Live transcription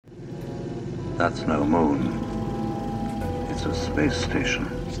That's no moon. It's a space station.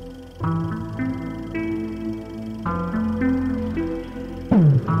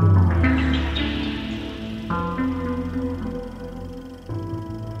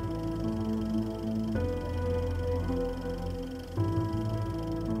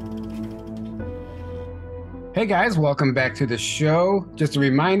 Hey guys, welcome back to the show. Just a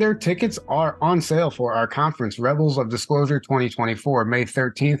reminder, tickets are on sale for our conference, Rebels of Disclosure 2024, May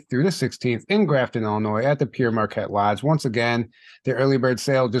 13th through the 16th in Grafton, Illinois at the Pierre Marquette Lodge. Once again, the early bird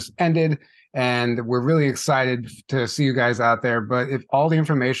sale just ended, and we're really excited to see you guys out there. But if all the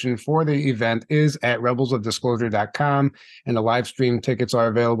information for the event is at rebelsofdisclosure.com, and the live stream tickets are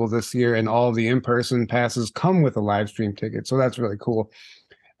available this year, and all the in-person passes come with a live stream ticket. So that's really cool.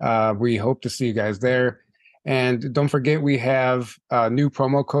 We hope to see you guys there. And don't forget, we have a new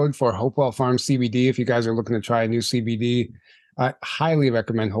promo code for Hopewell Farm CBD. If you guys are looking to try a new CBD, I highly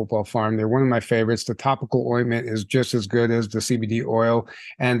recommend Hopewell Farm. They're one of my favorites. The topical ointment is just as good as the CBD oil,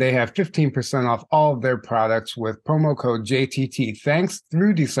 and they have 15% off all of their products with promo code JTT. Thanks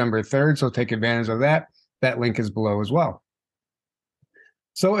through December 3rd, so take advantage of that. That link is below as well.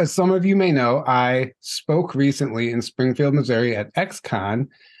 So as some of you may know, I spoke recently in Springfield, Missouri at XCon,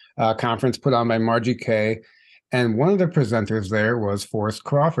 conference put on by Margie Kay. And one of the presenters there was Forrest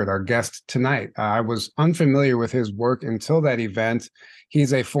Crawford, our guest tonight. I was unfamiliar with his work until that event.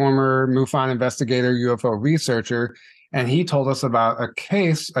 He's a former MUFON investigator, UFO researcher, and he told us about a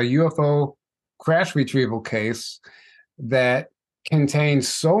case, a UFO crash retrieval case that contains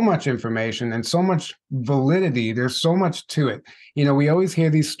so much information and so much validity. There's so much to it. You know, we always hear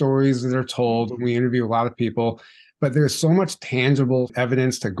these stories that are told when we interview a lot of people, but there's so much tangible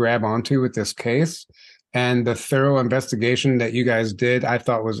evidence to grab onto with this case. And the thorough investigation that you guys did, I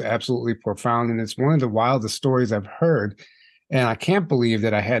thought was absolutely profound. And it's one of the wildest stories I've heard. And I can't believe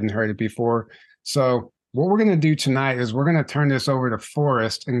that I hadn't heard it before. So what we're going to do tonight is we're going to turn this over to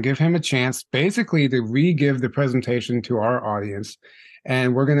Forrest and give him a chance basically to re-give the presentation to our audience.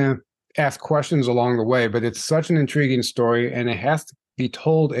 And we're going to ask questions along the way. But it's such an intriguing story, and it has to be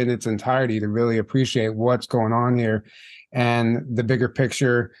told in its entirety to really appreciate what's going on here and the bigger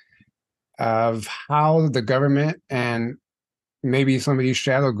picture of how the government and maybe some of these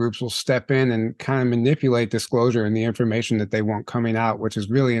shadow groups will step in and kind of manipulate disclosure and the information that they want coming out, which is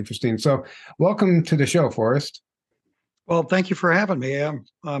really interesting. So welcome to the show, Forrest. Well, thank you for having me.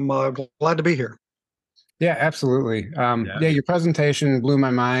 I'm glad to be here. Yeah, absolutely. Your presentation blew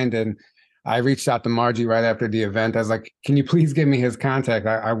my mind, and I reached out to Margie right after the event. I was like, can you please give me his contact?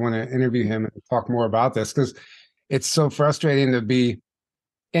 I want to interview him and talk more about this, because it's so frustrating to be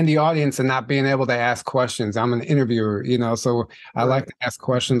in the audience and not being able to ask questions. I'm an interviewer, so I like to ask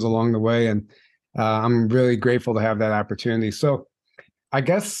questions along the way, and I'm really grateful to have that opportunity. So I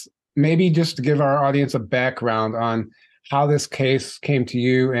guess maybe just to give our audience a background on how this case came to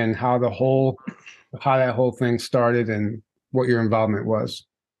you and how that whole thing started and what your involvement was.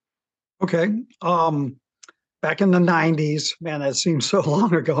 Okay. Back in the 90s, man, that seems so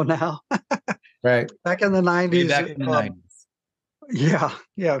long ago now. Right. Back in the 90s. Back in the 90s. Yeah.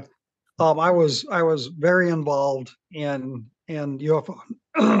 I was very involved in UFO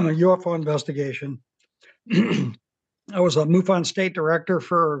UFO investigation. I was a MUFON state director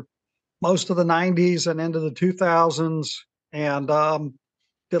for most of the 90s and into the 2000s, and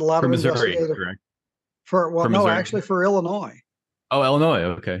did a lot of Missouri, investigative correct? Actually for Illinois. Oh, Illinois.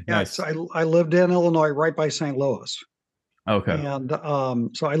 Okay. Yeah, Nice. so I lived in Illinois, right by St. Louis. Okay. And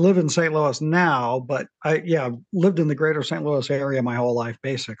so I live in St. Louis now, but I lived in the greater St. Louis area my whole life,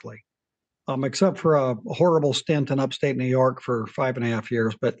 basically, except for a horrible stint in upstate New York for 5.5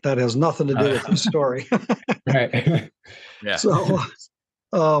 years. But that has nothing to do with this story. Right. Yeah. So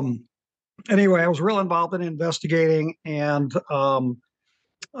anyway, I was real involved in investigating, and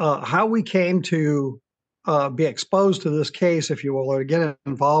how we came to be exposed to this case, if you will, or to get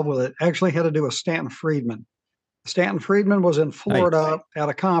involved with it, actually had to do with Stanton Friedman. Stanton Friedman was in Florida at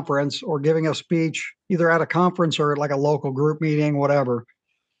a conference or giving a speech, either at a conference or at like a local group meeting, whatever.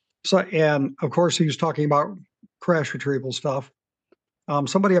 So, and of course, he was talking about crash retrieval stuff.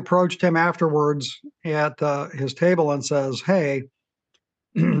 Somebody approached him afterwards at his table and says, "Hey,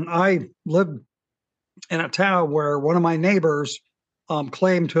 I lived in a town where one of my neighbors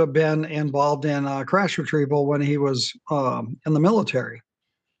claimed to have been involved in crash retrieval when he was in the military."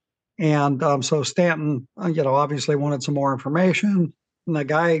 And so Stanton, obviously wanted some more information. And the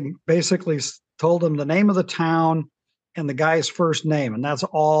guy basically told him the name of the town and the guy's first name. And that's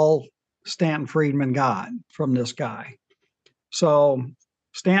all Stanton Friedman got from this guy. So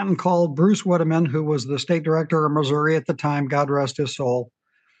Stanton called Bruce Whitteman, who was the state director of Missouri at the time, God rest his soul.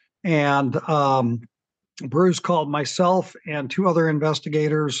 And Bruce called myself and two other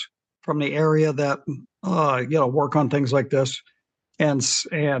investigators from the area that work on things like this, and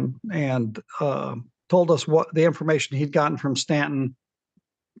told us what the information he'd gotten from Stanton.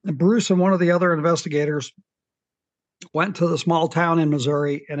 And Bruce and one of the other investigators went to the small town in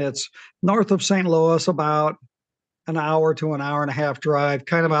Missouri, and it's north of St. Louis, about an hour to an hour and a half drive,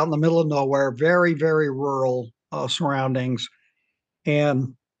 kind of out in the middle of nowhere, very, very rural surroundings.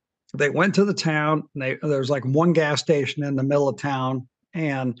 And they went to the town. And there's like one gas station in the middle of town,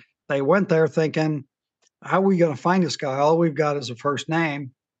 and they went there thinking, how are we going to find this guy? All we've got is a first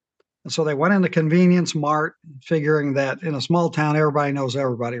name. And so they went into Convenience Mart, figuring that in a small town, everybody knows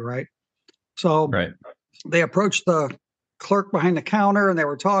everybody, right? So Right. they approached the clerk behind the counter, and they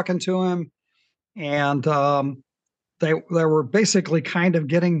were talking to him, and they were basically kind of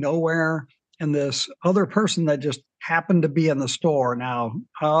getting nowhere. And this other person that just happened to be in the store. Now,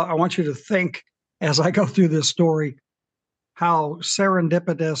 I want you to think, as I go through this story, how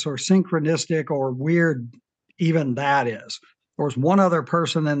serendipitous or synchronistic or weird even that is. There was one other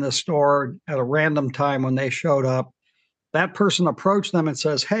person in the store at a random time when they showed up. That person approached them and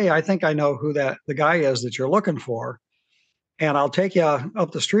says, "Hey, I think I know who the guy is that you're looking for, and I'll take you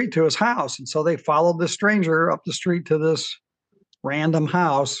up the street to his house." And so they followed the stranger up the street to this random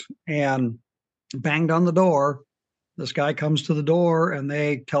house and banged on the door. This guy comes to the door, and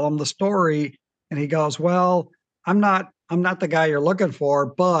they tell him the story, and he goes, "Well, I'm not the guy you're looking for,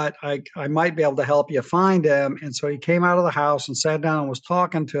 but I might be able to help you find him." And so he came out of the house and sat down and was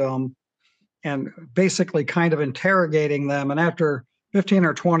talking to him and basically kind of interrogating them. And after 15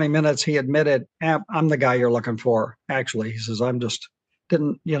 or 20 minutes, he admitted, "I'm the guy you're looking for. Actually," he says, "I'm just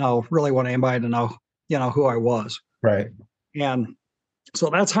didn't, really want anybody to know, who I was." Right. And so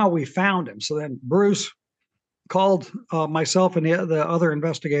that's how we found him. So then Bruce called myself and the other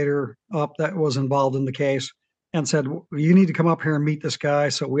investigator up that was involved in the case and said, "You need to come up here and meet this guy."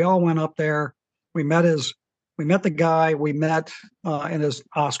 So we all went up there. We met the guy. We met, and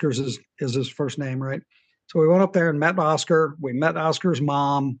Oscar's is his first name, right? So we went up there and met Oscar. We met Oscar's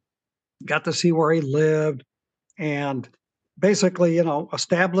mom, got to see where he lived, and basically,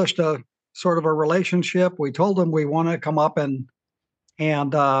 established a sort of a relationship. We told him we want to come up and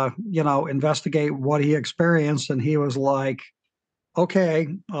investigate what he experienced. And he was like, "Okay,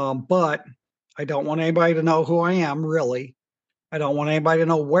 but I don't want anybody to know who I am, really. I don't want anybody to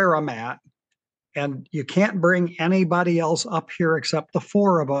know where I'm at. And you can't bring anybody else up here except the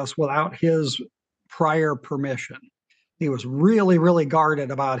four of us without his prior permission." He was really, really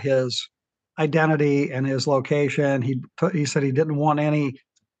guarded about his identity and his location. He said he didn't want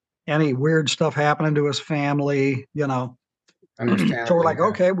any weird stuff happening to his family, Understand. So we're like,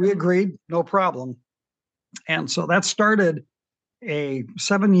 "Okay, we agreed, no problem." And so that started a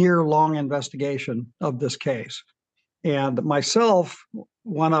 7-year long investigation of this case. And myself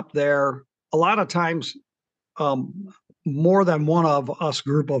went up there a lot of times. More than one of us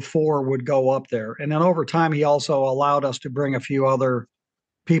group of four would go up there. And then over time, he also allowed us to bring a few other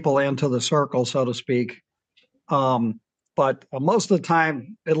people into the circle, so to speak. But most of the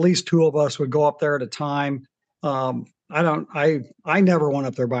time, at least two of us would go up there at a time. I never went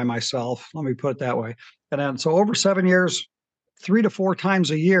up there by myself. Let me put it that way. And then, so over 7 years, 3 to 4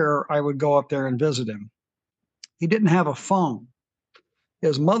 times a year, I would go up there and visit him. He didn't have a phone.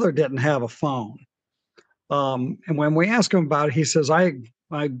 His mother didn't have a phone. And when we ask him about it, he says, I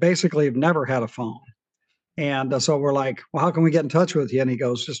basically have never had a phone. And so we're like, "Well, how can we get in touch with you?" And he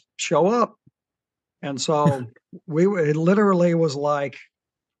goes, "Just show up." And so it literally was like,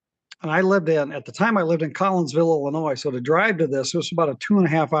 and at the time I lived in Collinsville, Illinois. So to drive to this, it was about a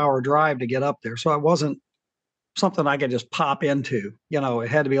 2.5 hour drive to get up there. So it wasn't something I could just pop into. It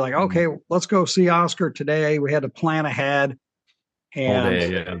had to be like, "Okay, let's go see Oscar today." We had to plan ahead. And All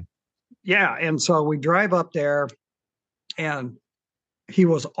day, yeah. yeah. And so we drive up there, and he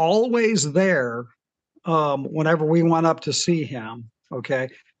was always there whenever we went up to see him. Okay.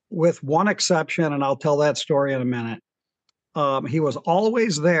 With one exception, and I'll tell that story in a minute. He was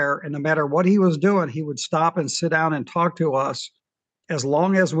always there, and no matter what he was doing, he would stop and sit down and talk to us as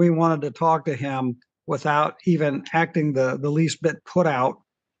long as we wanted to talk to him without even acting the least bit put out.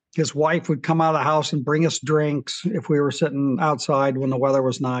 His wife would come out of the house and bring us drinks if we were sitting outside when the weather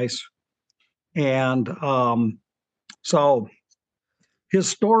was nice. And so his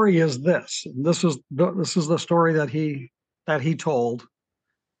story is this. This is the story that he told.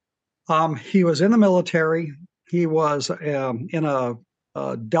 He was in the military. He was in a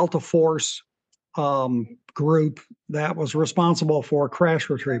Delta Force group that was responsible for crash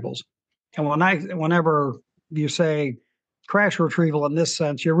retrievals. And whenever you say crash retrieval in this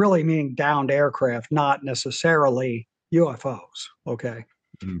sense, you're really meaning downed aircraft, not necessarily UFOs. Okay.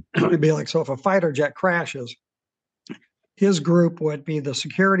 It'd be like, so if a fighter jet crashes, his group would be the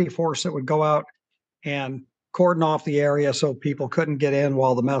security force that would go out and cordon off the area so people couldn't get in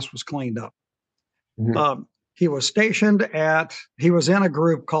while the mess was cleaned up. He was stationed he was in a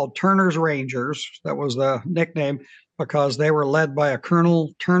group called Turner's Rangers. That was the nickname because they were led by a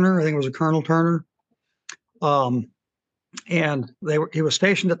Colonel Turner. I think it was a Colonel Turner. And he was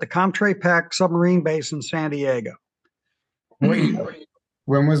stationed at the Comtre-Pac submarine base in San Diego.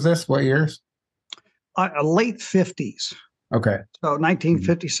 When was this? What years? Late 50s. Okay. So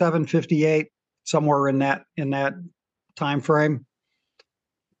 1957, 58, somewhere in that time frame.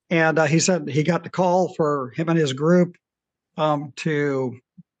 And he said he got the call for him and his group to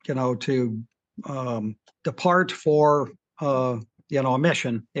depart for a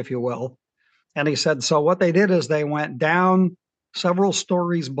mission, if you will. And he said, so what they did is they went down several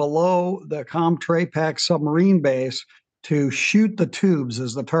stories below the Comtre-Pac submarine base to shoot the tubes,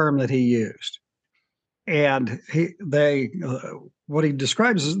 is the term that he used. And what he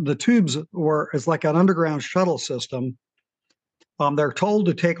describes as the tubes is like an underground shuttle system. They're told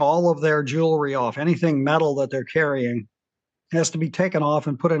to take all of their jewelry off. Anything metal that they're carrying has to be taken off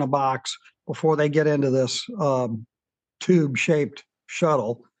and put in a box before they get into this tube-shaped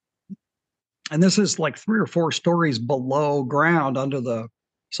shuttle. And this is like 3 or 4 stories below ground under the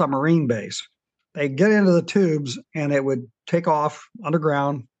submarine base. They get into the tubes and it would take off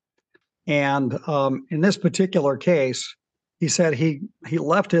underground. And in this particular case, he said he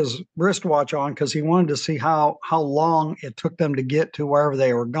left his wristwatch on because he wanted to see how long it took them to get to wherever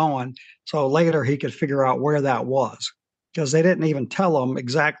they were going. So later he could figure out where that was because they didn't even tell him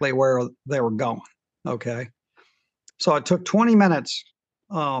exactly where they were going. Okay. So it took 20 minutes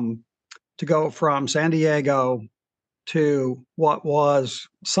to go from San Diego to what was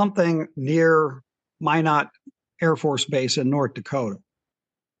something near Minot Air Force Base in North Dakota.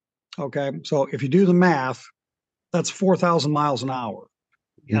 Okay. So if you do the math, that's 4,000 miles an hour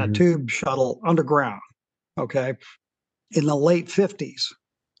in a tube shuttle underground. Okay. In the late 50s.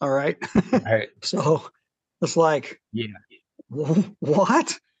 All right. Right. So it's like,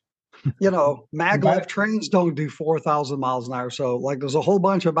 what? Maglev trains don't do 4,000 miles an hour. So like, there's a whole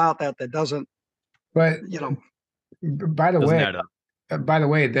bunch about that doesn't, by the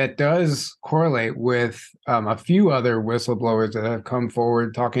way, that does correlate with a few other whistleblowers that have come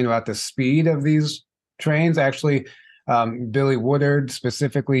forward talking about the speed of these trains. Actually, Billy Woodard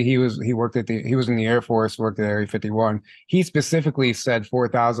specifically, he was in the Air Force, worked at Area 51. He specifically said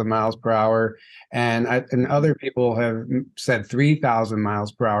 4,000 miles per hour, and other people have said 3,000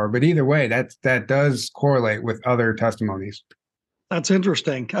 miles per hour. But either way, that does correlate with other testimonies. That's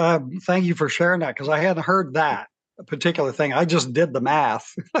interesting. Thank you for sharing that because I hadn't heard that particular thing. I just did the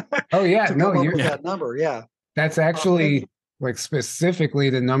math. Oh yeah, to come up with that number. Yeah, that's actually like specifically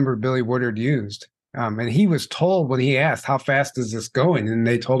the number Billy Woodard used. And he was told when he asked, how fast is this going? And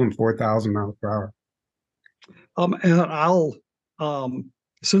they told him 4,000 miles per hour. And I'll,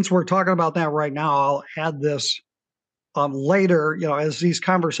 since we're talking about that right now, I'll add this later, as these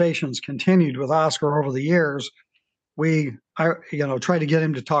conversations continued with Oscar over the years, I tried to get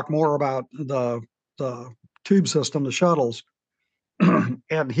him to talk more about the tube system, the shuttles.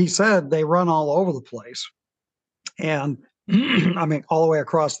 And he said they run all over the place. And I mean, all the way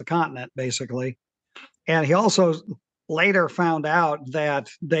across the continent, basically. And he also later found out that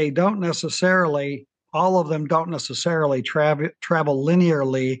all of them don't necessarily travel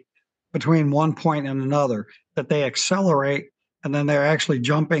linearly between one point and another, that they accelerate and then they're actually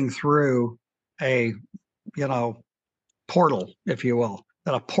jumping through a, portal, if you will,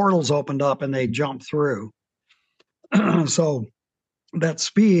 that a portal's opened up and they jump through. So that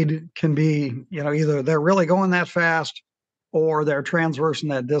speed can be, either they're really going that fast or they're transversing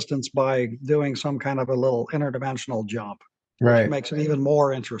that distance by doing some kind of a little interdimensional jump. Right. Which makes it even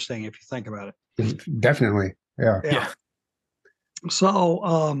more interesting if you think about it. Definitely. Yeah.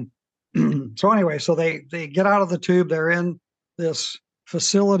 So, anyway, so they get out of the tube. They're in this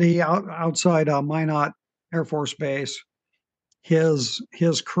facility outside Minot Air Force Base. His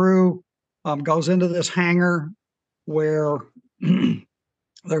crew goes into this hangar where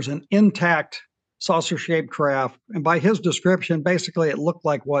there's an intact saucer-shaped craft. And by his description, basically it looked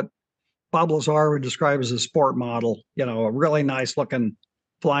like what Bob Lazar would describe as a sport model, a really nice looking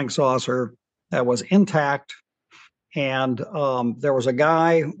flying saucer that was intact. And there was a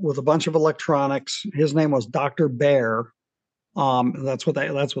guy with a bunch of electronics. His name was Dr. Bear. That's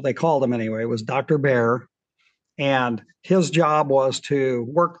what they called him anyway. It was Dr. Bear. And his job was to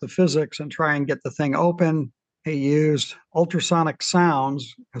work the physics and try and get the thing open he used ultrasonic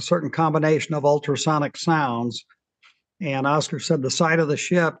sounds, a certain combination of ultrasonic sounds. And Oscar said the side of the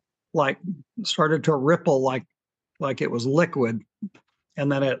ship like started to ripple like it was liquid.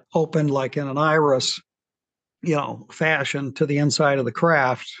 And then it opened like in an iris, fashion to the inside of the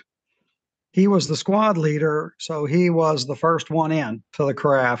craft. He was the squad leader, so he was the first one in to the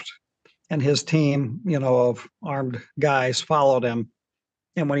craft, and his team, of armed guys followed him.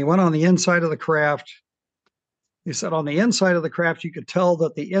 And when he went on the inside of the craft, he said on the inside of the craft, you could tell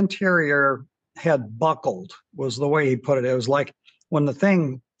that the interior had buckled, was the way he put it. It was like when the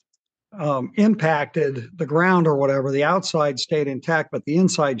thing impacted the ground or whatever, the outside stayed intact, but the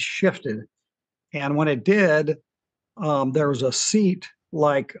inside shifted. And when it did, there was a seat,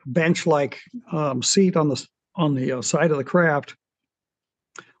 like bench-like seat on the side of the craft,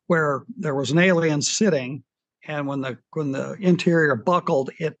 where there was an alien sitting. And when the interior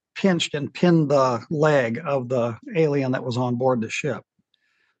buckled, it pinched and pinned the leg of the alien that was on board the ship.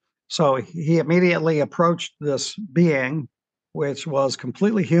 So he immediately approached this being, which was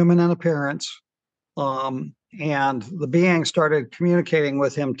completely human in appearance, and the being started communicating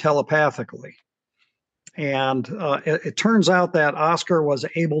with him telepathically. And it turns out that Oscar was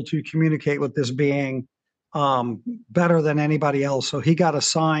able to communicate with this being better than anybody else. So he got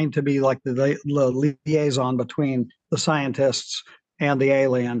assigned to be like the liaison between the scientists and the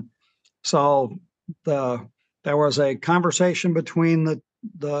alien. So there was a conversation between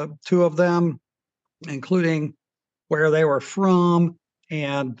the two of them, including where they were from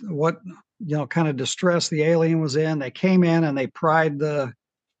and what kind of distress the alien was in. They came in and they pried the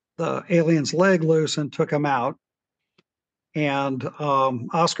alien's leg loose and took him out. And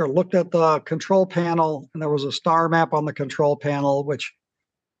Oscar looked at the control panel, and there was a star map on the control panel, which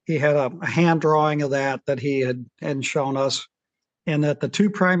he had a hand drawing of that he had shown us, and that the two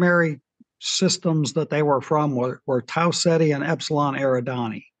primary systems that they were from were Tau Ceti and Epsilon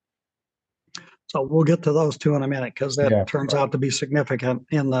Eridani. So we'll get to those two in a minute, because that turns out to be significant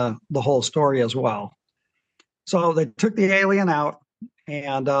in the whole story as well. So they took the alien out,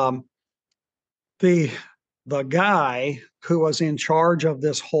 and the guy who was in charge of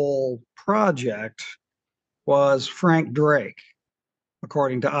this whole project was Frank Drake,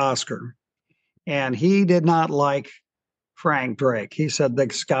 according to Oscar. And he did not like Frank Drake. He said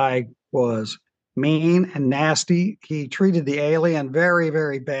this guy was mean and nasty. He treated the alien very,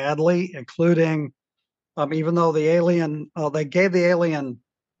 very badly, including, even though the alien, they gave the alien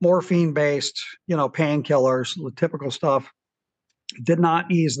morphine-based, painkillers, the typical stuff, did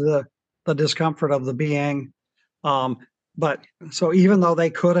not ease the discomfort of the being. But so even though they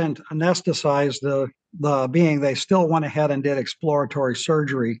couldn't anesthetize the being, they still went ahead and did exploratory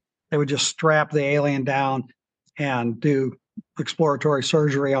surgery. They would just strap the alien down and do exploratory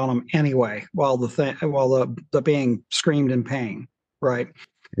surgery on him anyway, while the being screamed in pain. Right.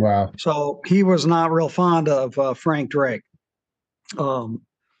 Wow. So he was not real fond of Frank Drake. So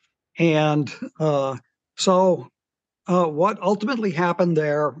what ultimately happened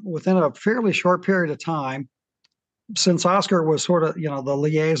there, within a fairly short period of time, since Oscar was sort of, the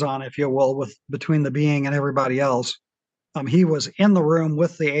liaison, if you will, between the being and everybody else, he was in the room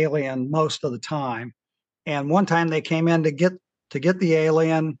with the alien most of the time. And one time they came in to get the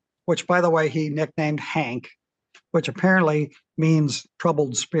alien, which, by the way, he nicknamed Hank, which apparently means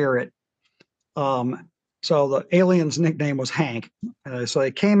troubled spirit. So the alien's nickname was Hank. So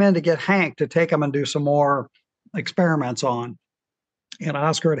they came in to get Hank to take him and do some more experiments on. And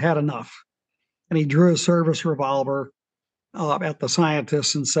Oscar had enough. And he drew a service revolver at the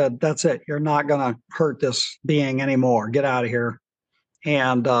scientists and said, "That's it. You're not going to hurt this being anymore. Get out of here."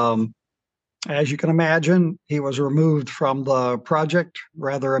 And as you can imagine, he was removed from the project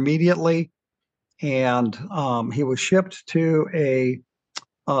rather immediately. And he was shipped to a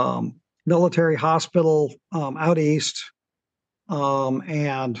military hospital out east,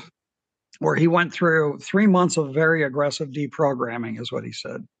 and where he went through 3 months of very aggressive deprogramming, is what he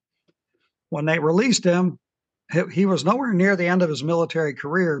said. When they released him, he was nowhere near the end of his military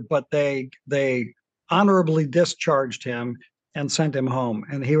career, but they honorably discharged him and sent him home.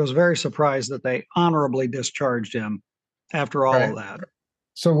 And he was very surprised that they honorably discharged him after all of that.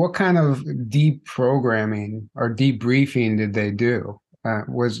 So what kind of deprogramming or debriefing did they do?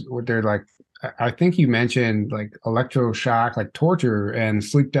 Was there, like, I think you mentioned like electroshock, like torture and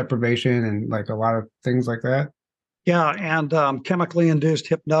sleep deprivation and like a lot of things like that? Yeah, and chemically induced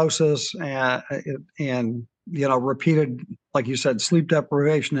hypnosis and repeated, like you said, sleep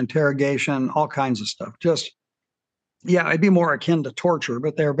deprivation, interrogation, all kinds of stuff. Just, yeah, it'd be more akin to torture,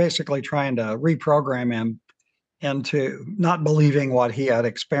 but they're basically trying to reprogram him into not believing what he had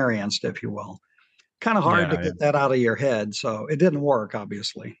experienced, if you will. kind of hard to Yeah, get that out of your head. So it didn't work,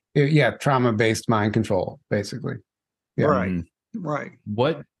 obviously. Yeah, trauma-based mind control, basically. Yeah. Right. Mhm. Right.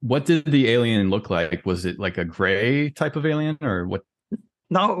 What did the alien look like? Was it like a gray type of alien, or what?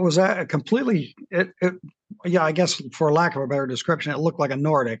 No, it was a completely, yeah, I guess for lack of a better description, it looked like a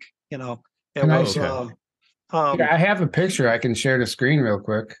Nordic, you know, it Can I was, Okay. Yeah, I have a picture. I can share the screen real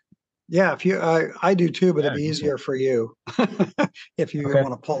quick. yeah, if you, I do too, but it'd Yeah, be cool. easier for you if you Okay.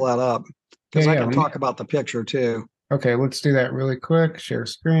 want to pull that up, Yeah, because I yeah. can talk about the picture too. Okay, let's do that really quick. Share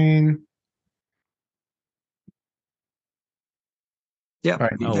screen. Yep, All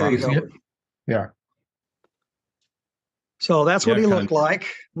right. Oh there wow. you You see go. it? Yeah. So that's what Yeah, he kind looked of. like.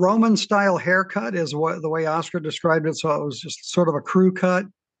 Roman style haircut is what the way Oscar described it. So it was just sort of a crew cut,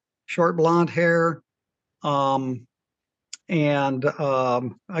 short blonde hair. Um, and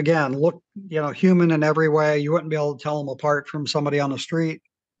again, look, human in every way. You wouldn't be able to tell him apart from somebody on the street.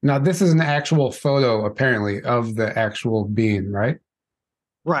 Now, this is an actual photo, apparently, of the actual being, right?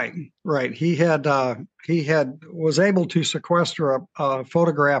 Right, right. He had was able to sequester a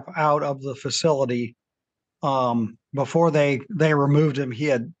photograph out of the facility before they removed him. He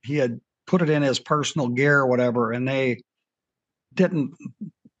had put it in his personal gear or whatever, and they didn't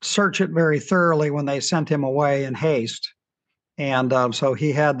search it very thoroughly when they sent him away in haste. And so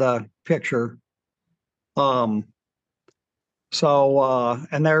he had the picture. Um,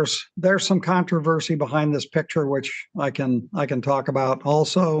 and there's some controversy behind this picture, which I can talk about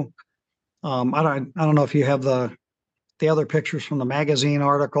also. I don't know if you have the other pictures from the magazine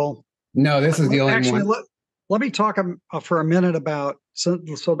article. No, this is the only Actually, one. let me talk for a minute about, so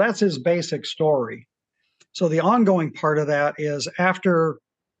that's his basic story. So the ongoing part of that is after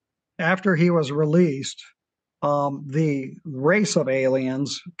he was released, the race of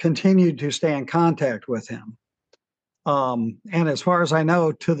aliens continued to stay in contact with him. And as far as I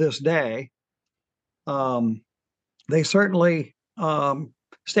know, to this day, they certainly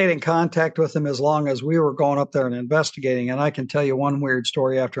stayed in contact with him as long as we were going up there and investigating. And I can tell you one weird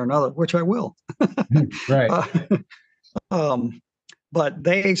story after another, which I will. Right. Uh, but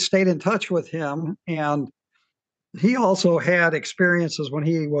they stayed in touch with him, and he also had experiences when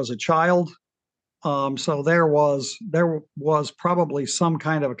he was a child. So there was probably some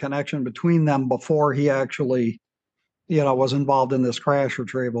kind of a connection between them before he actually, was involved in this crash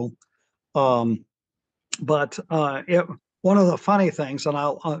retrieval. But one of the funny things, and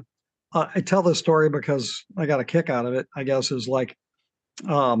I tell this story because I got a kick out of it, I guess, is like,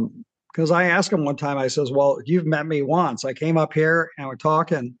 because I asked him one time, I says, well, you've met me once. I came up here and we're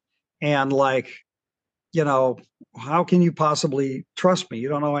talking, and like, how can you possibly trust me? You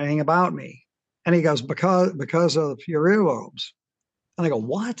don't know anything about me. And he goes, because of your earlobes. And I go,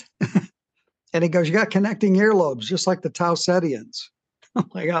 what? And he goes, you got connecting earlobes, just like the Tausetians. I'm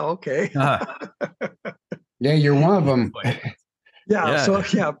like, oh, okay. Ah, Yeah, you're one of them. Yeah. Yeah. So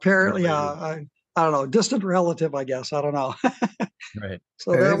yeah, apparently, Related. I don't know, distant relative, I guess. I don't know. Right.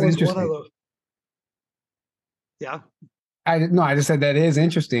 So That that is was one of interesting. the, yeah. I just said that is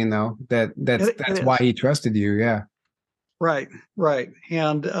interesting, though. That's It why is. he trusted you. Yeah. Right, right.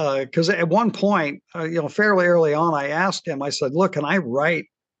 And because at one point, fairly early on, I asked him, I said, look, can I write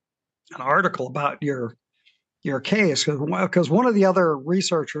an article about your case? Because one of the other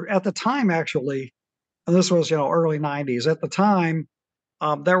researchers at the time, actually, and this was, early 90s, at the time,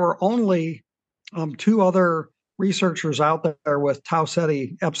 there were only two other researchers out there with Tau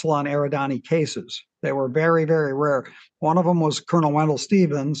Ceti Epsilon Eridani cases. They were very, very rare. One of them was Colonel Wendell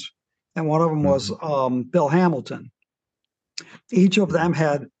Stevens, and one of them was Bill Hamilton. Each of them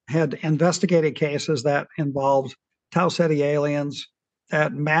had investigated cases that involved Tau Ceti aliens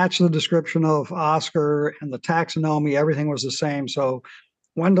that matched the description of Oscar, and the taxonomy, everything was the same. So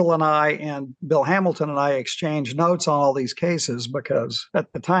Wendell and I and Bill Hamilton and I exchanged notes on all these cases because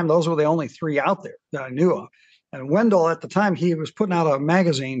at the time, those were the only three out there that I knew of. And Wendell, at the time, he was putting out a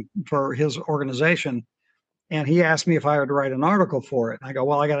magazine for his organization, and he asked me if I would write an article for it. And I go,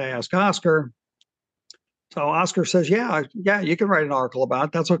 well, I got to ask Oscar. So Oscar says, yeah, you can write an article about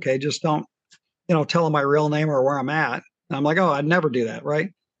it. That's okay. Just don't, tell him my real name or where I'm at. And I'm like, oh, I'd never do that.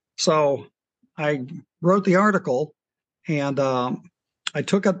 Right. So I wrote the article, and I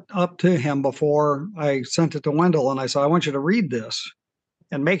took it up to him before I sent it to Wendell. And I said, I want you to read this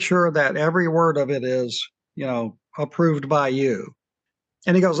and make sure that every word of it is, approved by you.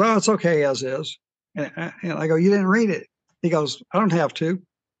 And he goes, oh, it's okay as is. And I go, you didn't read it. He goes, I don't have to.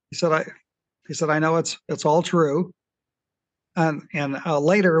 He said, I know it's all true. And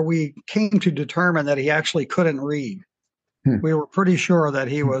later we came to determine that he actually couldn't read. We were pretty sure that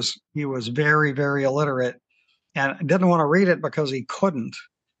he was very, very illiterate, and didn't want to read it because he couldn't.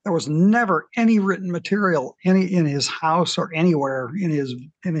 There was never any written material in his house or anywhere in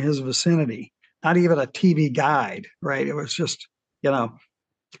his vicinity, not even a TV guide, right? It was just,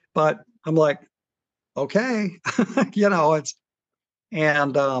 but I'm like, okay,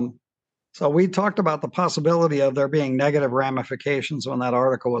 and so we talked about the possibility of there being negative ramifications when that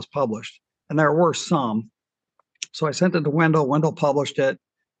article was published, and there were some. So I sent it to Wendell. Wendell published it.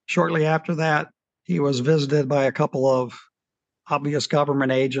 Shortly after that, he was visited by a couple of obvious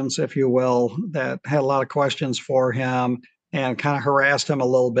government agents, if you will, that had a lot of questions for him and kind of harassed him a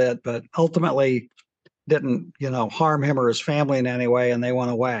little bit, but ultimately didn't, harm him or his family in any way, and they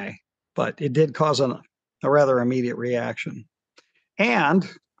went away. But it did cause a rather immediate reaction. And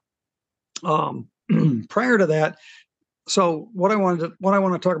prior to that, so what I want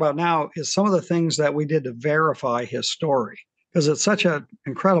to talk about now is some of the things that we did to verify his story, because it's such an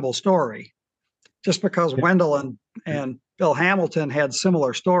incredible story. Just because Wendell and Bill Hamilton had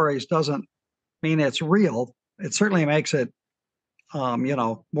similar stories doesn't mean it's real. It certainly makes it,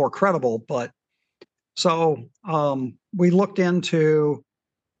 more credible. But so we looked into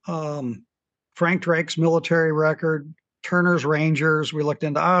Frank Drake's military record, Turner's Rangers. We looked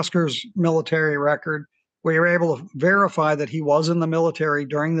into Oscar's military record. We were able to verify that he was in the military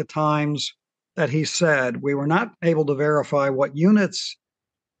during the times that he said. We were not able to verify what units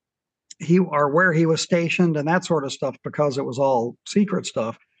where he was stationed and that sort of stuff, because it was all secret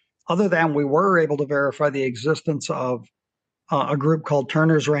stuff, other than we were able to verify the existence of a group called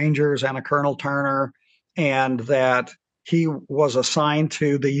Turner's Rangers and a Colonel Turner, and that he was assigned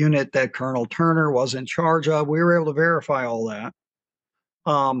to the unit that Colonel Turner was in charge of. We were able to verify all that.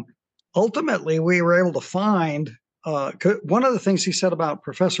 Ultimately, we were able to find one of the things he said about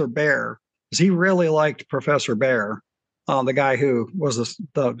Professor Bear is he really liked Professor Bear, the guy who was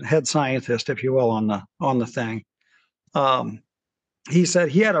the head scientist, if you will, on the thing. He said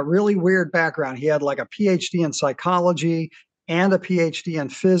he had a really weird background. He had like a PhD in psychology and a PhD in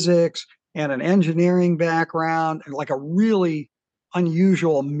physics and an engineering background, and like a really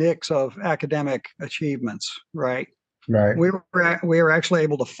unusual mix of academic achievements, right? Right. We were actually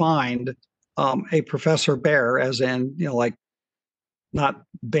able to find a Professor Bear, as in, like not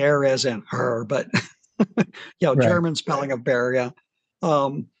bear as in her, but right. German spelling of bear, yeah.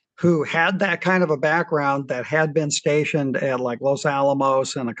 Who had that kind of a background, that had been stationed at like Los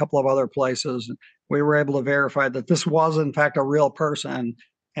Alamos and a couple of other places. We were able to verify that this was in fact a real person,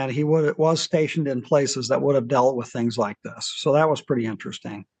 and he was stationed in places that would have dealt with things like this. So that was pretty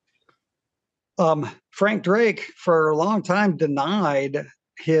interesting. Frank Drake, for a long time, denied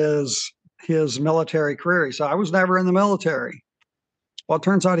his military career. He said, I was never in the military. Well, it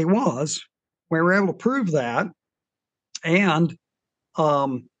turns out he was. We were able to prove that. And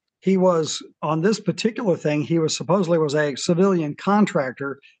he was, on this particular thing, he was supposedly was a civilian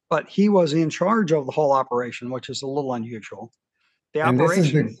contractor, but he was in charge of the whole operation, which is a little unusual. The and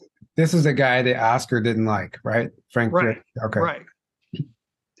operation. This is the guy that Oscar didn't like, right? Frank right, Drake. Okay. Right.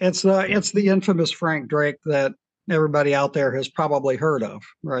 It's the infamous Frank Drake that everybody out there has probably heard of,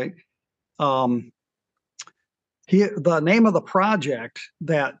 right? The name of the project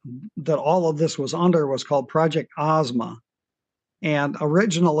that all of this was under was called Project Ozma, and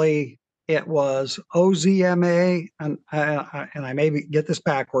originally it was OZMA, and I maybe get this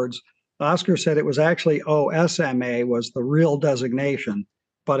backwards. Oscar said it was actually OSMA was the real designation,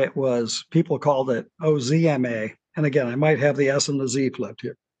 but it was, people called it OZMA. And again, I might have the S and the Z flipped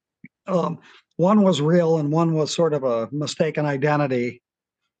here. One was real and one was sort of a mistaken identity,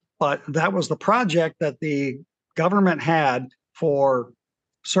 but that was the project that the government had for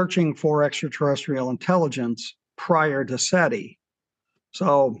searching for extraterrestrial intelligence prior to SETI.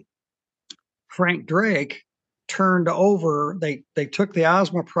 So Frank Drake turned over, they took the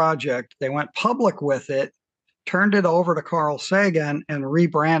Ozma project, they went public with it, turned it over to Carl Sagan, and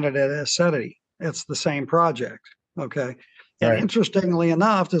rebranded it as SETI. It's the same project, okay? And interestingly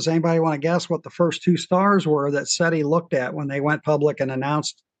enough, does anybody want to guess what the first two stars were that SETI looked at when they went public and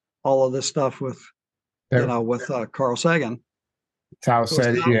announced all of this stuff with Carl Sagan? Tau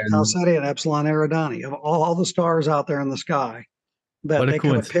Ceti and Epsilon Eridani, of all the stars out there in the sky that they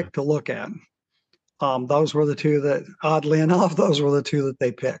could have picked to look at. Those were the two that, oddly enough, those were the two that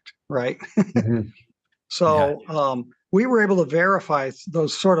they picked, right? Mm-hmm. So we were able to verify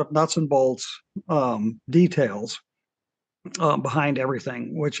those sort of nuts and bolts details behind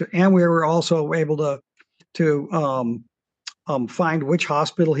everything, and we were also able to find which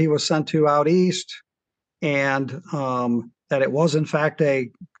hospital he was sent to out east, and that it was in fact a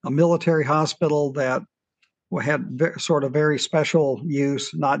military hospital that had sort of very special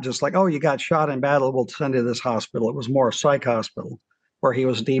use, not just like, oh, you got shot in battle, we'll send you to this hospital. It was more a psych hospital. where he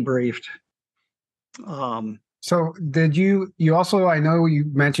was debriefed. So did you also, I know you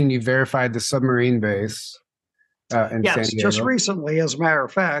mentioned you verified the submarine base in San Yes, just Diego. recently, as a matter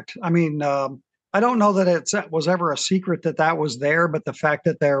of fact. I mean, I don't know that it was ever a secret that was there, but the fact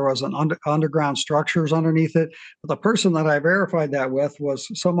that there was an underground structures underneath it. The person that I verified that with was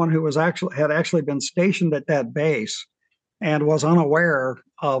someone who had actually been stationed at that base and was unaware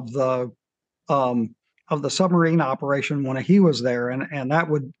of the submarine operation when he was there, and that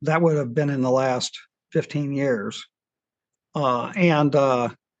would have been in the last 15 years, also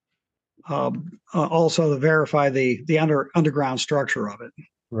to verify the underground structure of it.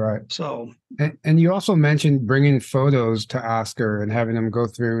 Right. So, and you also mentioned bringing photos to Oscar and having him go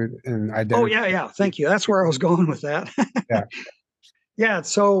through and identify. oh yeah, thank you. That's where I was going with that. Yeah. Yeah.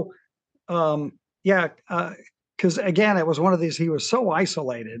 So, because again, it was one of these. He was so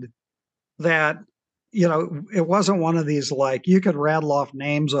isolated that it wasn't one of these like you could rattle off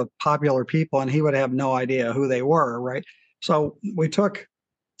names of popular people and he would have no idea who they were, right? So we took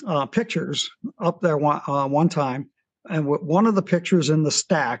pictures up there one time, and one of the pictures in the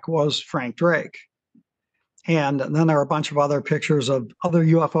stack was Frank Drake. And then there are a bunch of other pictures of other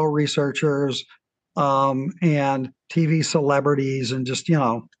UFO researchers and TV celebrities and just,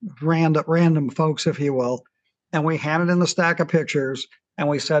 random folks, if you will. And we handed in the stack of pictures and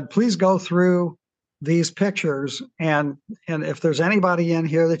we said, please go through these pictures. And if there's anybody in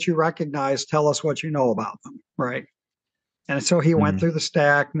here that you recognize, tell us what you know about them. Right. And so he went through the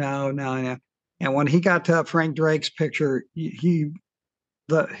stack. No. And when he got to Frank Drake's picture,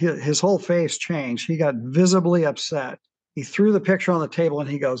 his whole face changed. He got visibly upset. He threw the picture on the table and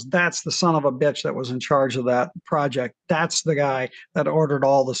he goes, that's the son of a bitch that was in charge of that project. That's the guy that ordered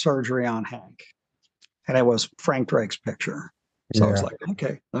all the surgery on Hank. And it was Frank Drake's picture. So I was like,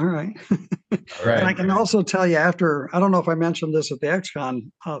 okay, all right. Right. And I can also tell you I don't know if I mentioned this at the XCon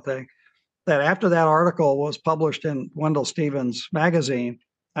thing, that after that article was published in Wendell Stevens magazine,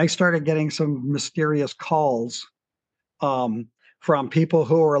 I started getting some mysterious calls from people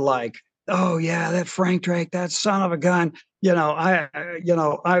who were like, "Oh yeah, that Frank Drake, that son of a gun. I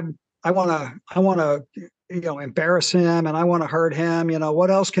want to, embarrass him, and I want to hurt him. What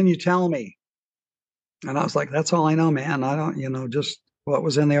else can you tell me?" And I was like, "That's all I know, man. I don't, just what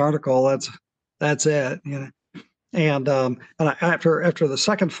was in the article. That's it. And after the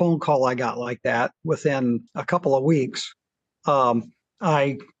second phone call I got like that, within a couple of weeks,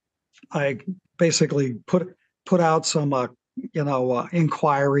 I basically put out some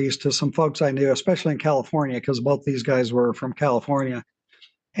inquiries to some folks I knew, especially in California, because both these guys were from California.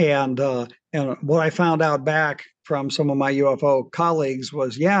 And what I found out back from some of my UFO colleagues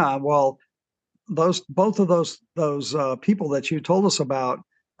was, yeah, well, both of those people that you told us about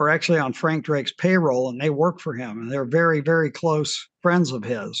are actually on Frank Drake's payroll, and they work for him, and they're very, very close friends of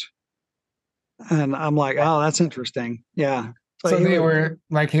his. And I'm like, oh, that's interesting. Yeah. So they were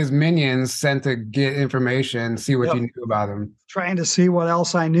like his minions sent to get information, see what you knew about him. Trying to see what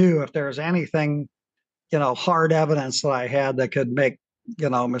else I knew, if there was anything, hard evidence that I had that could make,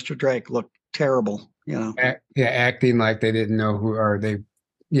 Mr. Drake look terrible, acting like they didn't know who, or they,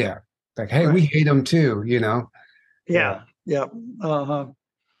 like, hey, we hate him too, Yeah. Uh-huh.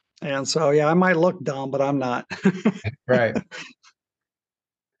 And so, I might look dumb, but I'm not. Right.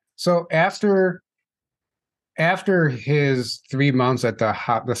 So after his 3 months at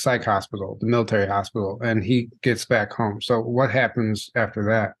the psych hospital, the military hospital, and he gets back home. So what happens after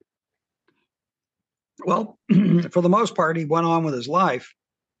that? Well, for the most part, he went on with his life.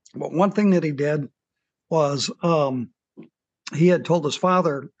 But one thing that he did was he had told his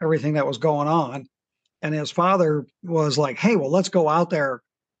father everything that was going on. And his father was like, hey, well, let's go out there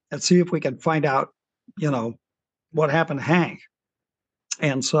and see if we can find out, what happened to Hank.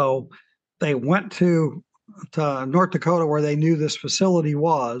 And so they went to North Dakota, where they knew this facility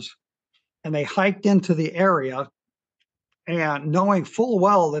was, and they hiked into the area, and knowing full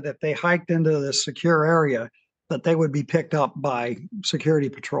well that if they hiked into this secure area, that they would be picked up by security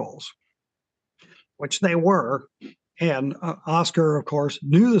patrols, which they were. And Oscar, of course,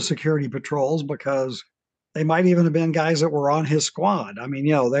 knew the security patrols because they might even have been guys that were on his squad. I mean,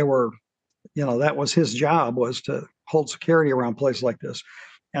 they were, that was his job, was to hold security around places like this.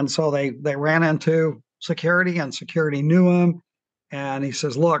 And so they ran into security, and security knew him. And he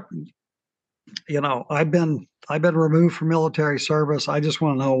says, look, I've been removed from military service. I just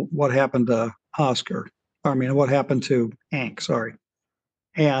want to know what happened to Oscar. What happened to Hank, sorry.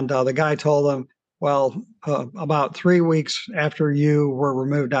 And the guy told him, well, about 3 weeks after you were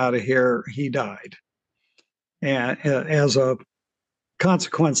removed out of here, he died. And as a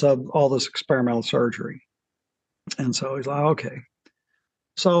consequence of all this experimental surgery. And so he's like, okay.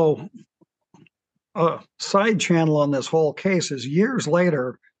 So a side channel on this whole case is years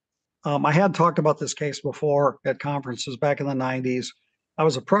later. I had talked about this case before at conferences back in the 90s. I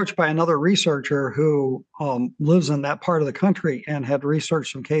was approached by another researcher who lives in that part of the country and had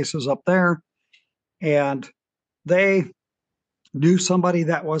researched some cases up there. And they knew somebody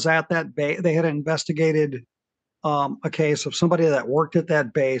that was at that base. They had investigated a case of somebody that worked at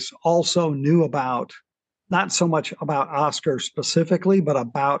that base, also knew about, not so much about Oscar specifically, but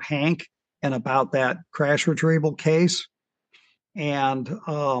about Hank and about that crash retrieval case. And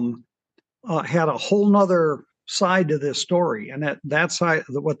had a whole nother side to this story. And that side,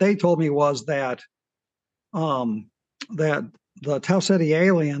 what they told me was that that the Tau Ceti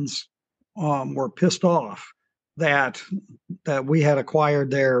aliens were pissed off that we had acquired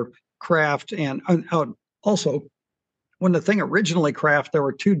their craft. And also, when the thing originally crashed, there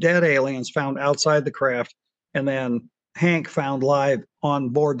were 2 dead aliens found outside the craft, and then Hank found live on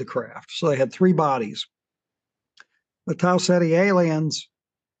board the craft. So they had 3 bodies. The Tau Ceti aliens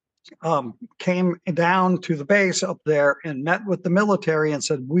came down to the base up there and met with the military and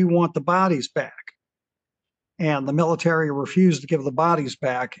said, "We want the bodies back." And the military refused to give the bodies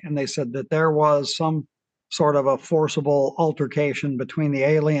back. And they said that there was some sort of a forcible altercation between the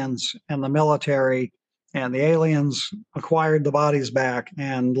aliens and the military, and the aliens acquired the bodies back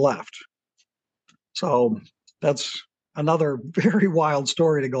and left. So that's another very wild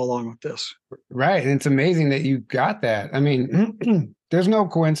story to go along with this. Right. And it's amazing that you got that. I mean, there's no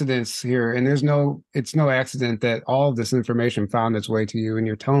coincidence here, and it's no accident that all of this information found its way to you, and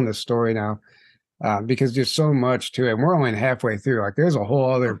you're telling this story now, because there's so much to it. And we're only halfway through. Like, there's a whole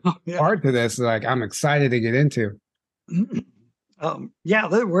other part to this. Like, I'm excited to get into.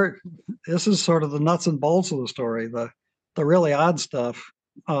 This is sort of the nuts and bolts of the story, the really odd stuff.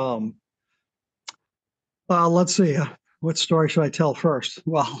 Let's see. What story should I tell first?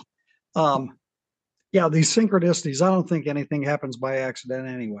 Well, these synchronicities, I don't think anything happens by accident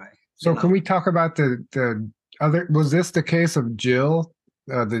anyway. So can we talk about the other, was this the case of Jill?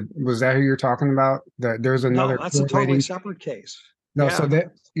 Was that who you're talking about? There's another. No, that's a totally separate case. No, so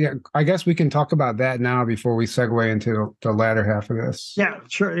I guess we can talk about that now before we segue into the latter half of this. Yeah,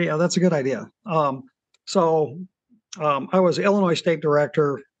 sure. Yeah, that's a good idea. I was Illinois State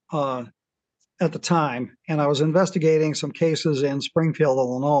Director at the time, and I was investigating some cases in Springfield,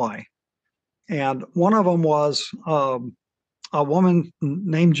 Illinois. And one of them was a woman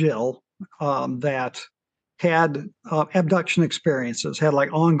named Jill that had abduction experiences, had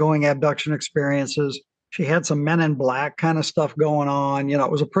like ongoing abduction experiences. She had some Men in Black kind of stuff going on.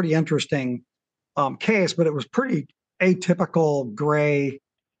 It was a pretty interesting case, but it was pretty atypical gray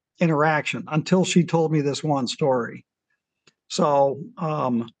interaction until she told me this one story. So,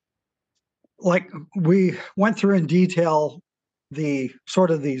 we went through in detail the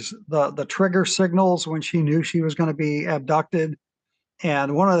trigger signals when she knew she was going to be abducted.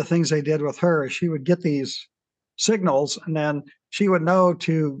 And one of the things they did with her is she would get these signals, and then she would know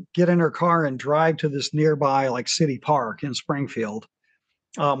to get in her car and drive to this nearby city park in Springfield,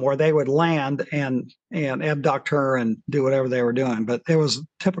 where they would land and abduct her and do whatever they were doing. But it was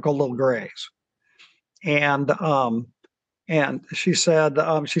typical little grays. And she said,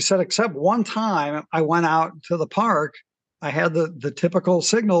 except one time I went out to the park, I had the typical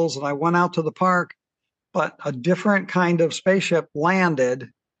signals, and I went out to the park, but a different kind of spaceship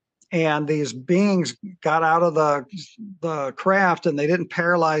landed, and these beings got out of the craft, and they didn't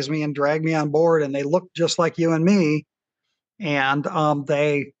paralyze me and drag me on board, and they looked just like you and me. And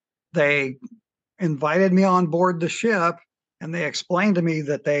they invited me on board the ship, and they explained to me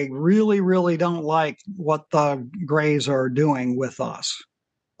that they really, really don't like what the Greys are doing with us,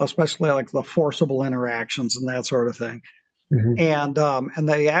 especially like the forcible interactions and that sort of thing. Mm-hmm. And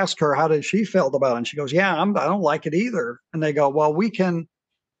they asked her, how did she feel about it? And she goes, I don't like it either. And they go, well, we can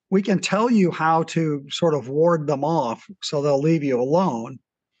tell you how to sort of ward them off so they'll leave you alone.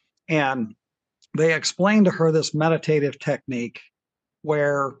 And they explained to her this meditative technique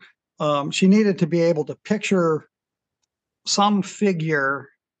where she needed to be able to picture some figure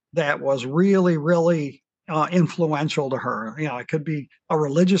that was really, really influential to her. It could be a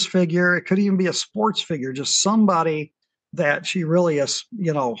religious figure. It could even be a sports figure, just somebody that she really is,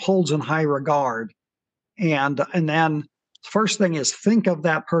 holds in high regard. And then first thing is think of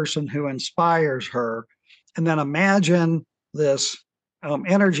that person who inspires her, and then imagine this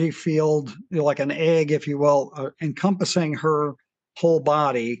energy field, like an egg, if you will, encompassing her whole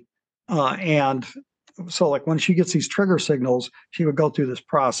body. And so like when she gets these trigger signals, she would go through this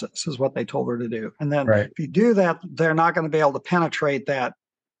process, is what they told her to do. And then if you do that, they're not going to be able to penetrate that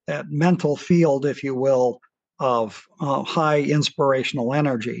mental field, if you will, of high inspirational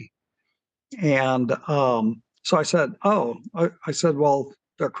energy. And so I said, I said, well,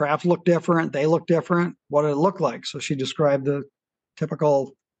 their craft looked different. They look different. What did it look like? So she described the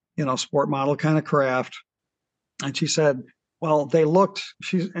typical, sport model kind of craft. And she said, well, they looked,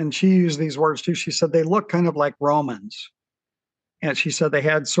 she used these words too. She said, they look kind of like Romans. And she said they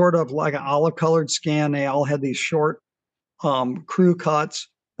had sort of like an olive colored skin. They all had these short crew cuts,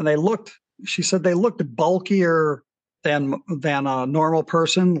 and she said they looked bulkier than a normal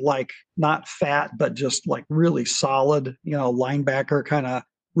person, like not fat, but just like really solid, linebacker kind of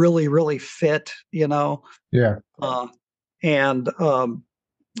really, really fit, Yeah. And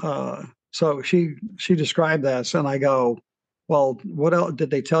so she described this, and I go, well, what else did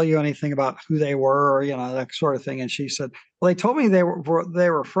they tell you anything about who they were, or, that sort of thing? And she said, well, they told me they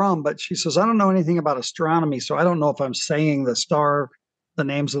were from, but she says, I don't know anything about astronomy, so I don't know if I'm saying the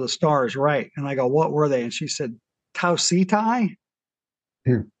names of the stars right. And I go, what were they? And she said, Tau Cetus.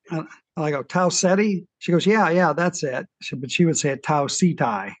 And I go, Tau Ceti? She goes, yeah, that's it. But she would say it Tau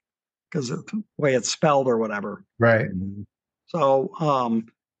Cetus because of the way it's spelled or whatever. Right. So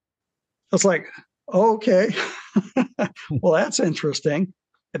it's like, okay, well, that's interesting.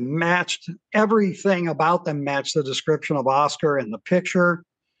 It matched everything about them, matched the description of Oscar in the picture.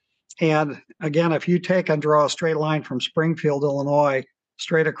 And again, if you take and draw a straight line from Springfield, Illinois,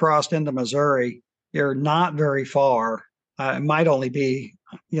 straight across into Missouri, you're not very far. It might only be,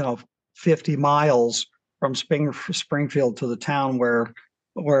 50 miles from Springfield to the town where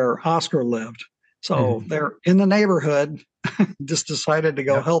Oscar lived. So they're in the neighborhood, just decided to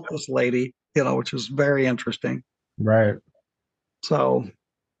go help this lady, which is very interesting. Right. So,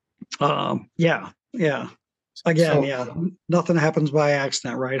 yeah. Again, nothing happens by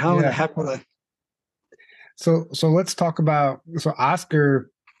accident, right? How in the heck would I? So let's talk about, Oscar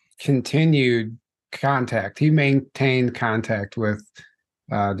continued contact. He maintained contact with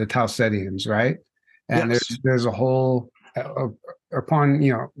the Tau Cetians, right? And there's a whole, upon,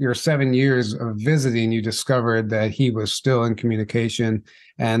 your 7 years of visiting, you discovered that he was still in communication,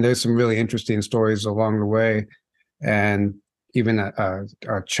 and there's some really interesting stories along the way. And even a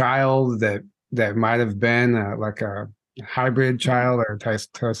child that might have been like a hybrid child or Tau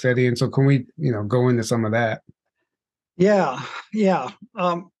Cetian. So can we, go into some of that? Yeah.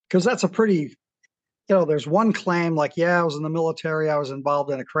 Because that's a pretty, there's one claim like, I was in the military, I was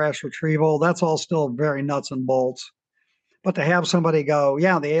involved in a crash retrieval. That's all still very nuts and bolts. But to have somebody go,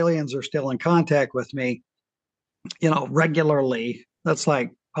 the aliens are still in contact with me, regularly, that's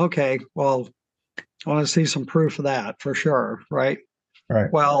like, okay, well, I want to see some proof of that for sure, right?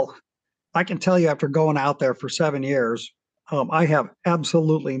 Right. Well, I can tell you after going out there for 7 years, I have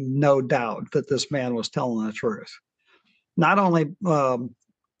absolutely no doubt that this man was telling the truth. Not only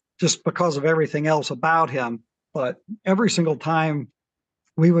just because of everything else about him, but every single time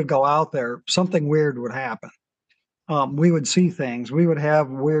we would go out there, something weird would happen. We would see things. We would have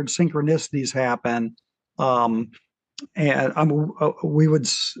weird synchronicities happen. And we would,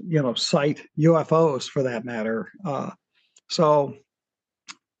 cite UFOs for that matter. So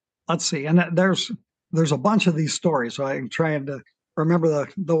let's see. And there's a bunch of these stories. So I'm trying to remember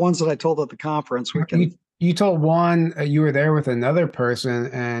the ones that I told at the conference. You told one, you were there with another person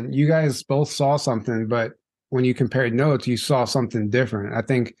and you guys both saw something, but when you compared notes, you saw something different. I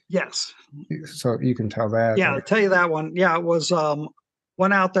think. Yes. So you can tell that. Yeah, I'll tell you that one. Yeah, it was,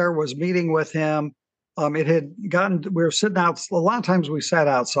 went out there, was meeting with him. It had gotten, we were sitting out, a lot of times we sat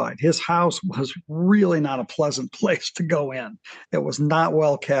outside. His house was really not a pleasant place to go in. It was not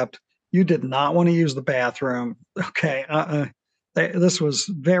well kept. You did not want to use the bathroom. Okay. This was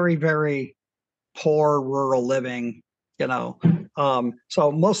very, very poor rural living, so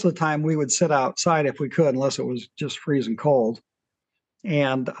most of the time we would sit outside if we could, unless it was just freezing cold.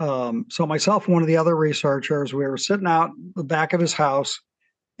 And so myself and one of the other researchers, we were sitting out the back of his house,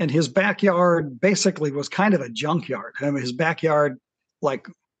 and his backyard basically was kind of a junkyard. I mean, his backyard like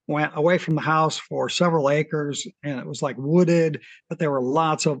went away from the house for several acres, and it was like wooded, but there were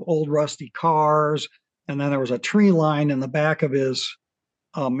lots of old rusty cars. And then there was a tree line in the back of his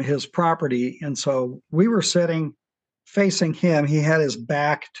property. And so we were sitting facing him. He had his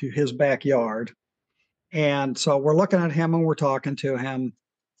back to his backyard. And so we're looking at him and we're talking to him.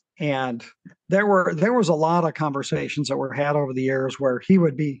 And there was a lot of conversations that were had over the years where he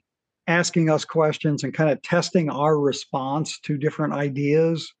would be asking us questions and kind of testing our response to different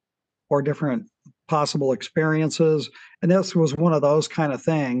ideas or different possible experiences. And this was one of those kind of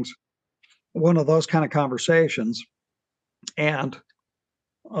things, one of those kind of conversations. And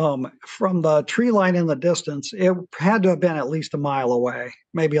from the tree line in the distance, it had to have been at least a mile away,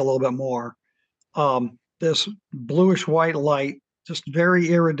 maybe a little bit more. this bluish white light, just very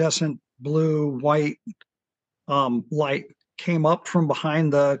iridescent blue white light came up from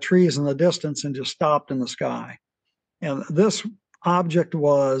behind the trees in the distance and just stopped in the sky. And this object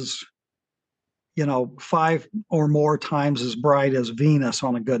was, 5 or more times as bright as Venus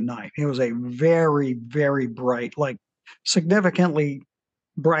on a good night. It was a very, very bright, like significantly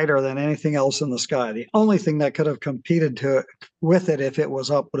brighter than anything else in the sky. The only thing that could have competed with it if it was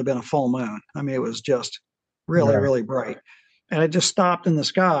up would have been a full moon. I mean, it was just really, really bright. And it just stopped in the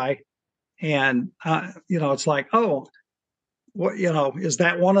sky. And, it's like, oh, what, is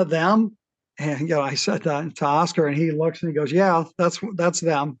that one of them? And, I said to Oscar, and he looks and he goes, yeah, that's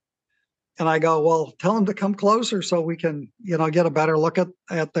them. And I go, well, tell them to come closer so we can, get a better look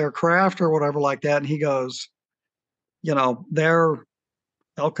at their craft or whatever like that. And he goes, they'll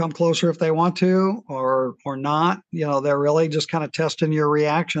come closer if they want to or not. They're really just kind of testing your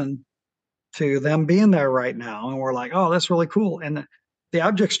reaction to them being there right now. And we're like, oh, that's really cool. And the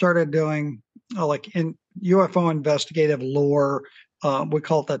object started doing, like in UFO investigative lore, we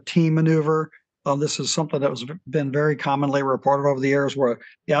call it the T maneuver. This is something that was been very commonly reported over the years, where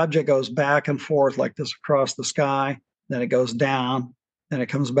the object goes back and forth like this across the sky, then it goes down, then it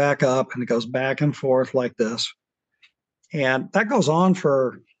comes back up, and it goes back and forth like this. And that goes on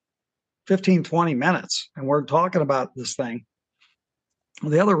for 15, 20 minutes. And we're talking about this thing.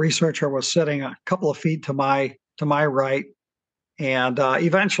 The other researcher was sitting a couple of feet to my right. And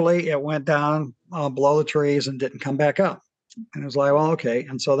eventually it went down below the trees and didn't come back up. And it was like, well, okay.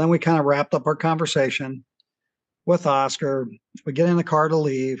 And so then we kind of wrapped up our conversation with Oscar. We get in the car to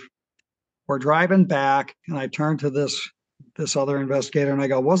leave. We're driving back. And I turn to this other investigator and I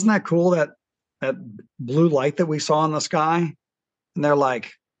go, wasn't that cool, that blue light that we saw in the sky? And they're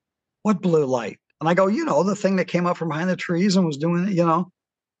like, what blue light? And I go, the thing that came up from behind the trees and was doing it, And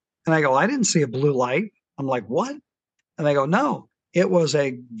I go, I didn't see a blue light. I'm like, what? And they go, no, it was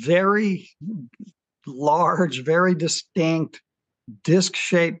a very large, very distinct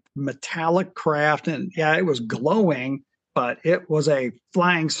disc-shaped metallic craft. And yeah, it was glowing, but it was a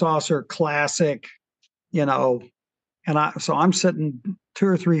flying saucer classic, And so I'm sitting 2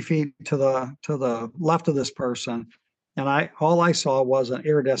 or 3 feet to the left of this person, and all I saw was an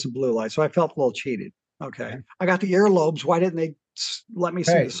iridescent blue light. So I felt a little cheated. Okay, I got the earlobes. Why didn't they let me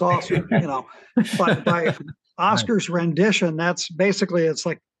see the saucer? But by Oscar's rendition, that's basically, it's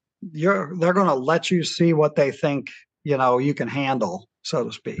like they're going to let you see what they think you can handle, so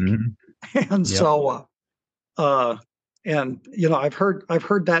to speak. Mm-hmm. And so, I've heard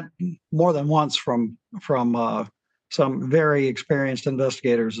that more than once from some very experienced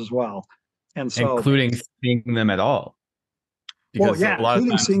investigators as well, and so including seeing them at all. Because a lot of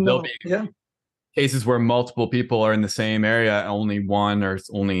times there'll be cases where multiple people are in the same area, only one or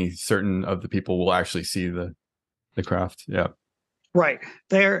only certain of the people will actually see the craft. Yeah. Right.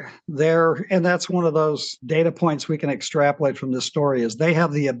 There, and that's one of those data points we can extrapolate from this story, is they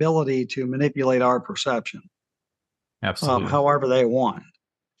have the ability to manipulate our perception. Absolutely. However they want.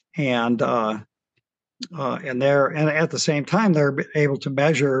 And at the same time, they're able to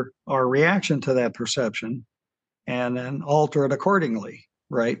measure our reaction to that perception and then alter it accordingly.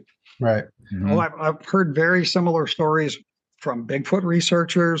 Right. Right. Mm-hmm. Well, I've heard very similar stories from Bigfoot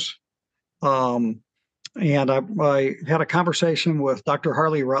researchers. And I had a conversation with Dr.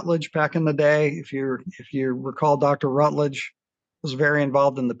 Harley Rutledge back in the day. If you recall, Dr. Rutledge was very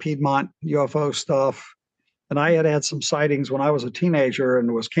involved in the Piedmont UFO stuff. And I had some sightings when I was a teenager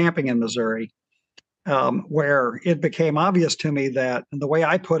and was camping in Missouri, where it became obvious to me that, and the way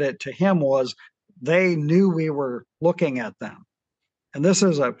I put it to him was, they knew we were looking at them. And this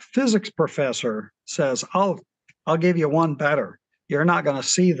is a physics professor says, I'll give you one better. You're not going to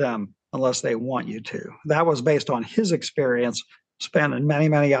see them unless they want you to. That was based on his experience spending many,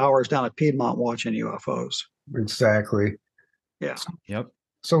 many hours down at Piedmont watching UFOs. Exactly. Yeah. Yep.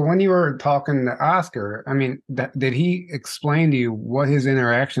 So when you were talking to Oscar, I mean, did he explain to you what his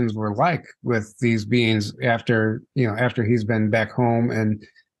interactions were like with these beings after he's been back home,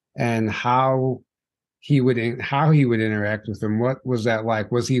 and how he would interact with them? What was that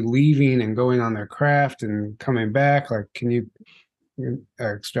like? Was he leaving and going on their craft and coming back? Like, can you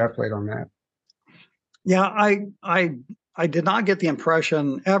extrapolate on that? Yeah, I did not get the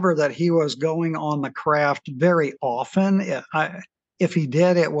impression ever that he was going on the craft very often. If he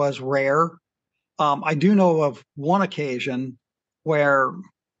did, it was rare. I do know of one occasion where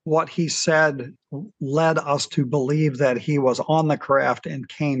what he said led us to believe that he was on the craft and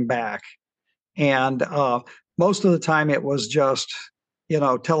came back. And most of the time it was just,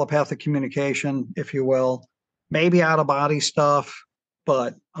 telepathic communication, if you will, maybe out of body stuff.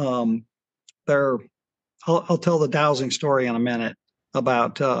 But I'll tell the dowsing story in a minute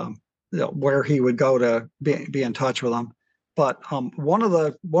about where he would go to be in touch with him. But one of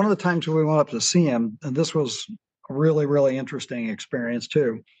the times we went up to see him, and this was a really, really interesting experience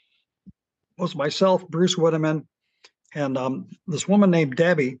too, was myself, Bruce Whitteman, and this woman named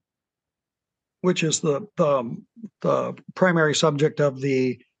Debbie, which is the primary subject of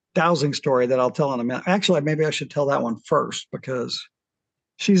the dowsing story that I'll tell in a minute. Actually, maybe I should tell that one first because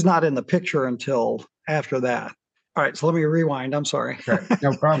she's not in the picture until after that. All right, so let me rewind. I'm sorry. Okay,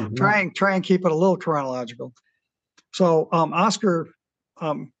 no problem. Try and keep it a little chronological. So Oscar,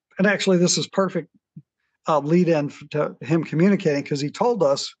 and actually this is perfect lead in to him communicating, because he told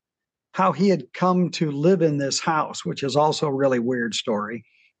us how he had come to live in this house, which is also a really weird story.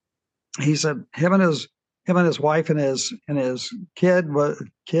 He said him and his wife and his kid,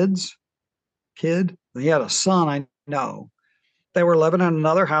 he had a son, I know. They were living in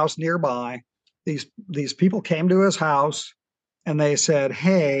another house nearby. These people came to his house and they said,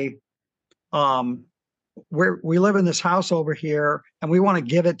 "Hey, we live in this house over here and we want to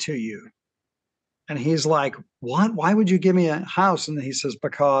give it to you." And he's like, "What? Why would you give me a house?" And he says,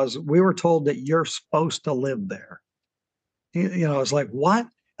 "Because we were told that you're supposed to live there." It's like, "What?"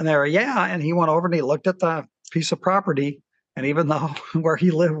 And they were, "Yeah." And he went over and he looked at the piece of property. And even though where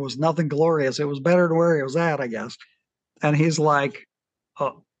he lived was nothing glorious, it was better than where he was at, I guess. And he's like,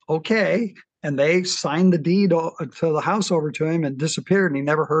 "Okay." And they signed the deed to the house over to him and disappeared, and he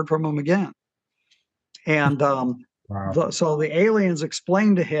never heard from him again. And wow. So the aliens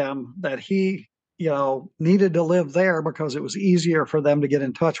explained to him that he, needed to live there because it was easier for them to get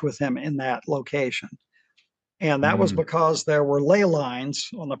in touch with him in that location. And that was because there were ley lines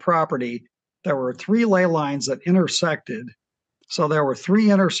on the property. There were 3 ley lines that intersected. So there were 3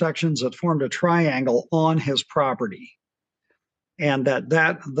 intersections that formed a triangle on his property. And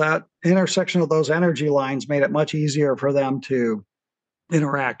that intersection of those energy lines made it much easier for them to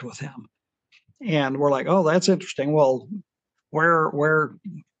interact with him. And we're like, "Oh, that's interesting. Well, where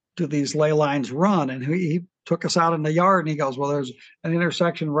do these ley lines run?" And he took us out in the yard and he goes, "Well, there's an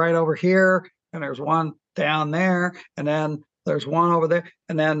intersection right over here, and there's one down there, and then there's one over there.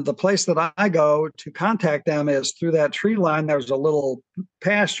 And then the place that I go to contact them is through that tree line. There's a little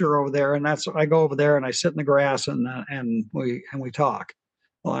pasture over there, and I go over there and I sit in the grass and we talk."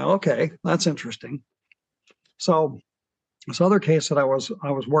 Well, okay, that's interesting. So this other case that I was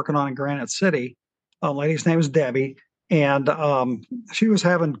working on in Granite City, a lady's name is Debbie, and she was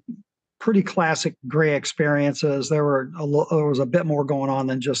having pretty classic gray experiences. There was a bit more going on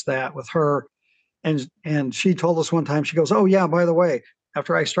than just that with her. And she told us one time, she goes, "Oh yeah, by the way,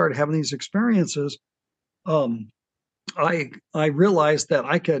 after I started having these experiences, I realized that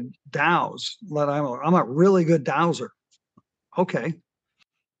I could dowse, that I'm a really good dowser." Okay.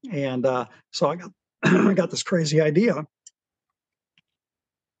 And so I got this crazy idea.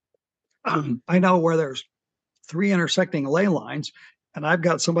 I know where there's 3 intersecting ley lines, and I've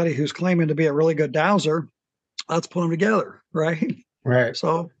got somebody who's claiming to be a really good dowser. Let's put them together, right? Right.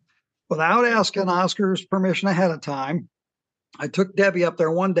 So without asking Oscar's permission ahead of time, I took Debbie up there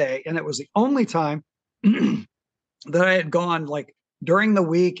one day, and it was the only time that I had gone like during the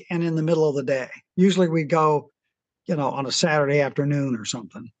week and in the middle of the day. Usually we go, on a Saturday afternoon or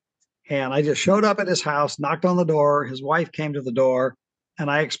something. And I just showed up at his house, knocked on the door. His wife came to the door,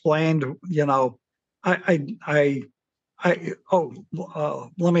 and I explained, let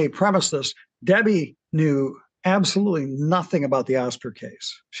me premise this. Debbie knew absolutely nothing about the Oscar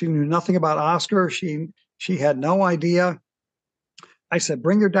case. She knew nothing about Oscar. She had no idea. I said,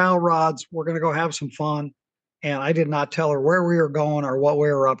 "Bring your dowel rods. We're going to go have some fun." And I did not tell her where we were going or what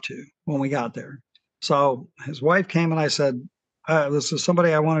we were up to when we got there. So his wife came and I said, "This is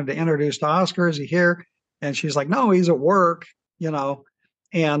somebody I wanted to introduce to Oscar. Is he here?" And she's like, "No, he's at work,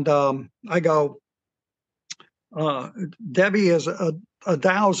 And I go, "Debbie is a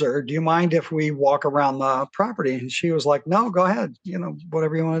dowser. Do you mind if we walk around the property?" And she was like, "No, go ahead.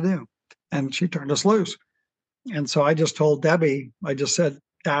 Whatever you want to do." And she turned us loose. And so I just told Debbie, I just said,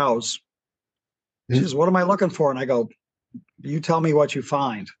 "Douse." She says, "What am I looking for?" And I go, "You tell me what you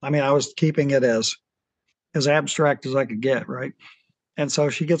find." I mean, I was keeping it as abstract as I could get, right? And so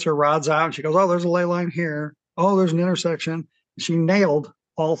she gets her rods out and she goes, "Oh, there's a ley line here. Oh, there's an intersection." She nailed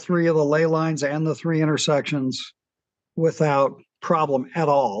all 3 of the ley lines and the 3 intersections without problem at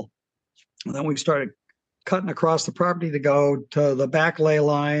all. And then we started cutting across the property to go to the back ley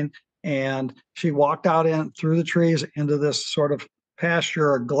line. And she walked out through the trees into this sort of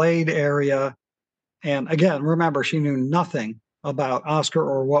pasture or glade area. And again, remember, she knew nothing about Oscar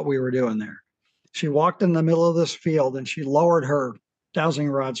or what we were doing there. She walked in the middle of this field and she lowered her dowsing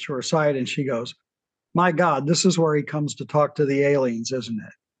rods to her side and she goes, my God, this is where he comes to talk to the aliens, isn't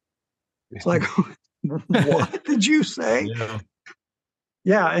it? It's like, what did you say?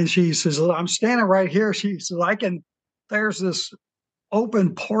 Yeah. And she says, I'm standing right here. She says, there's this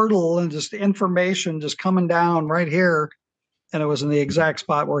open portal and just information just coming down right here. And it was in the exact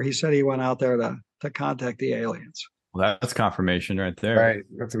spot where he said he went out there to contact the aliens. Well, that's confirmation right there. Right.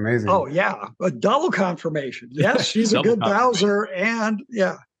 That's amazing. Oh, yeah. A double confirmation. Yes, she's a good dowser. And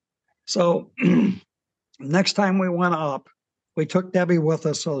yeah. So next time we went up, we took Debbie with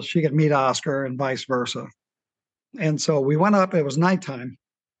us so she could meet Oscar and vice versa. And so we went up. It was nighttime.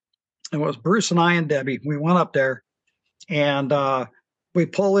 It was Bruce and I and Debbie. We went up there and we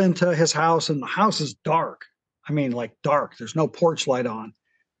pull into his house, and the house is dark. I mean, like dark. There's no porch light on.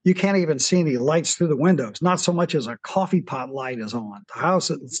 You can't even see any lights through the windows. Not so much as a coffee pot light is on. The house,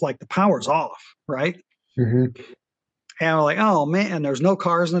 it's like the power's off, right? Mm-hmm. And we're like, oh, man. And there's no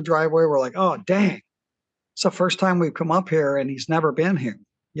cars in the driveway. We're like, oh, dang. It's the first time we've come up here, and he's never been here,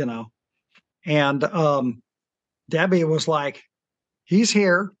 you know? And Debbie was like, he's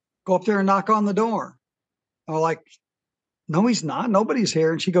here. Go up there and knock on the door. And we're like, no, he's not. Nobody's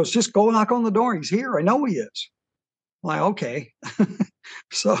here. And she goes, just go knock on the door. He's here. I know he is. I'm like, okay.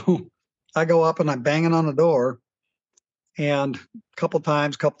 So I go up and I'm banging on the door, and a couple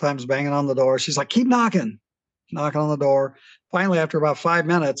times banging on the door. She's like, keep knocking on the door. Finally, after about 5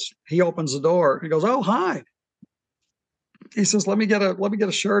 minutes, he opens the door. He goes, oh, hi. He says, let me get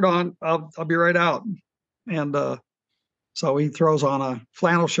a shirt on. I'll be right out. And so he throws on a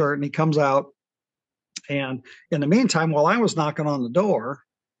flannel shirt and he comes out. And in the meantime, while I was knocking on the door,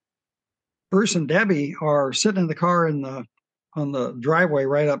 Bruce and Debbie are sitting in the car on the driveway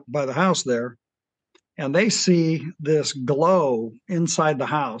right up by the house there, and they see this glow inside the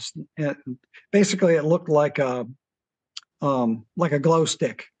house. And basically, it looked like a glow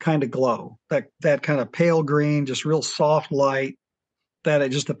stick kind of glow, that kind of pale green, just real soft light, that it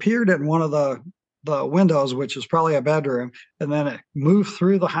just appeared in one of the windows, which is probably a bedroom, and then it moved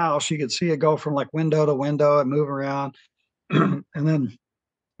through the house. You could see it go from like window to window and move around, and then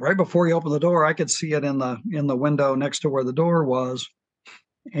right before he opened the door, I could see it in the window next to where the door was,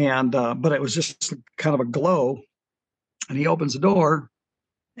 and but it was just kind of a glow. And he opens the door,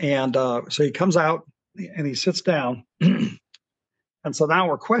 and so he comes out and he sits down, and so now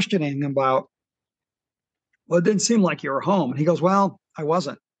we're questioning him about, well, it didn't seem like you were home. And he goes, well, I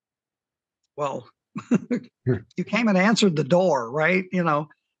wasn't. Well, you came and answered the door, right? You know,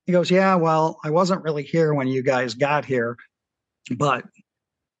 he goes, yeah, well, I wasn't really here when you guys got here, but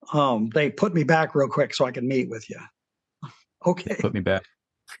they put me back real quick so I can meet with you. Okay. Put me back.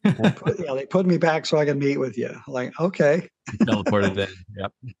 They put me back so I can meet with you. Like, okay. Teleported in.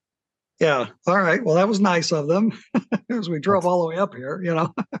 Yep. Yeah. All right. Well, that was nice of them, because we drove all the way up here, you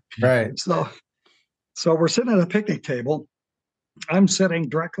know? Right. So we're sitting at a picnic table. I'm sitting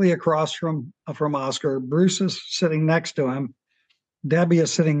directly across from Oscar. Bruce is sitting next to him. Debbie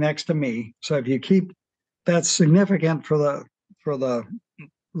is sitting next to me. So if you keep, that's significant for the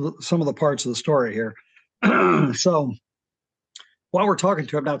some of the parts of the story here. So while we're talking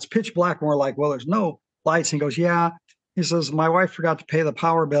to him now, it's pitch black, and we're like, well, there's no lights. And he goes, yeah. He says, my wife forgot to pay the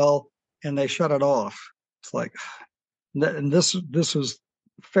power bill and they shut it off. It's like, and this was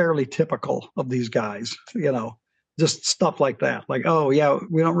fairly typical of these guys, you know, just stuff like that. Like, oh yeah,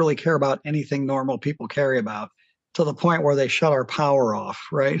 we don't really care about anything normal people care about, to the point where they shut our power off.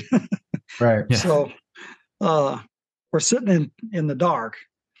 Right. Right. Yeah. So we're sitting in the dark,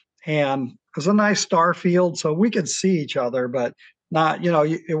 and it was a nice star field, so we could see each other, but not, you know,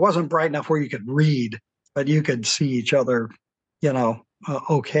 it wasn't bright enough where you could read, but you could see each other, you know,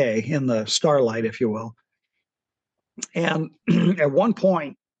 okay, in the starlight, if you will. And at one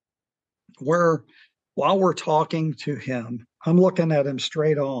point, while we're talking to him, I'm looking at him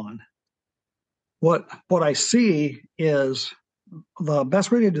straight on. What I see is, the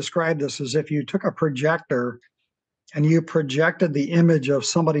best way to describe this is if you took a projector and you projected the image of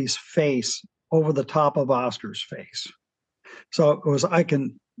somebody's face over the top of Oscar's face. So it was, I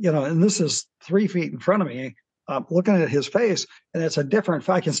can, you know, and this is 3 feet in front of me, looking at his face, and it's a different,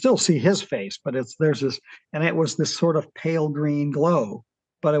 I can still see his face, but there's this, and it was this sort of pale green glow,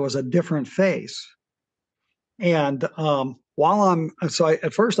 but it was a different face. And at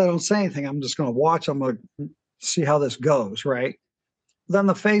first I don't say anything. I'm just going to watch. I'm going to see how this goes, right? Then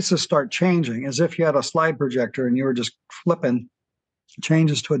the faces start changing, as if you had a slide projector and you were just flipping,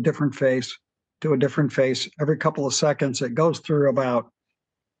 changes to a different face, every couple of seconds. It goes through about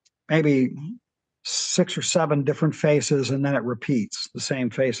maybe 6 or 7 different faces, and then it repeats the same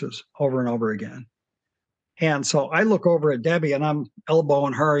faces over and over again. And so I look over at Debbie, and I'm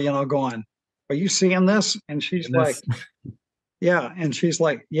elbowing her, you know, going, are you seeing this? And she's like, yeah. And she's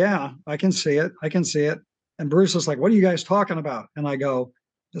like, yeah, I can see it. I can see it. And Bruce is like, what are you guys talking about? And I go,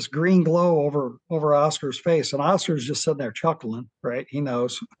 this green glow over Oscar's face. And Oscar's just sitting there chuckling, right? He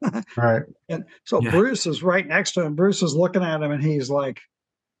knows. Right. And so Bruce is right next to him. Bruce is looking at him and he's like,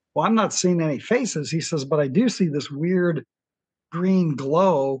 well, I'm not seeing any faces. He says, but I do see this weird green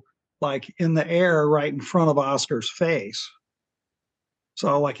glow like in the air right in front of Oscar's face.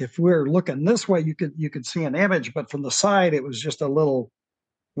 So like if we're looking this way, you could see an image, but from the side, it was just a little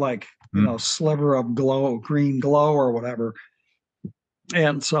like, sliver of green glow or whatever.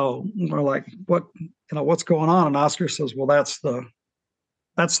 And so we're like, what's going on? And Oscar says, well, that's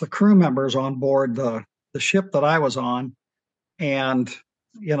the crew members on board the ship that I was on. And,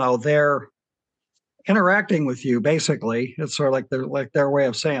 they're interacting with you. Basically, it's sort of like their way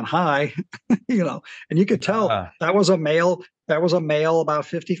of saying hi, and you could tell that was a male about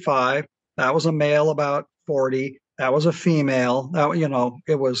 55. That was a male about 40. That was a female. That,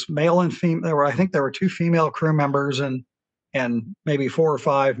 it was male and female. I think there were 2 female crew members and maybe 4 or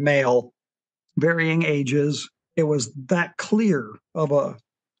 5 male, varying ages. It was that clear of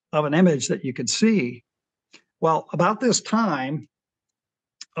an image that you could see. Well, about this time,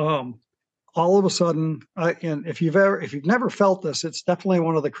 all of a sudden, and if you've never felt this, it's definitely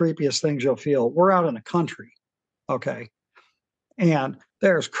one of the creepiest things you'll feel. We're out in the country, okay, and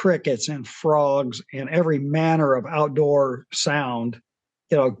there's crickets and frogs and every manner of outdoor sound.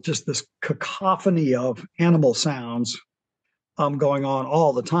 Just this cacophony of animal sounds going on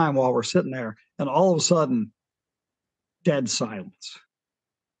all the time while we're sitting there, and all of a sudden, dead silence.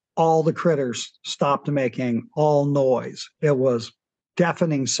 All the critters stopped making all noise. It was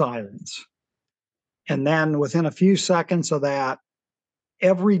deafening silence. And then within a few seconds of that,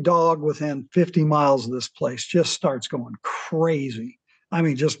 every dog within 50 miles of this place just starts going crazy. I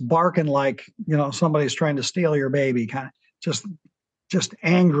mean, just barking like, somebody's trying to steal your baby, kind of just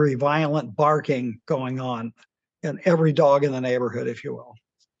angry, violent barking going on in every dog in the neighborhood, if you will.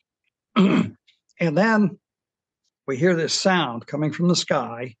 And then we hear this sound coming from the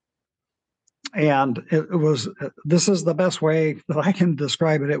sky. And this is the best way that I can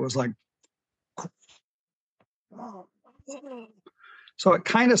describe it. It was like, so it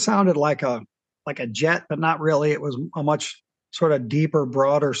kind of sounded like a jet, but not really. It was a much sort of deeper,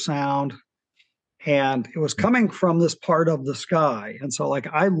 broader sound. And it was coming from this part of the sky. And so like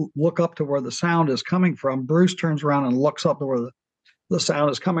I look up to where the sound is coming from. Bruce turns around and looks up to where the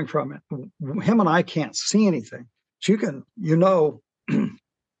sound is coming from. Him and I can't see anything. So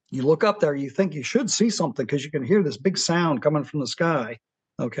you look up there, you think you should see something because you can hear this big sound coming from the sky.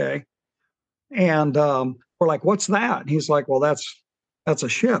 Okay. And we're like, what's that? And he's like, well, that's a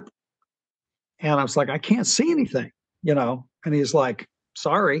ship. And I was like, I can't see anything, and he's like,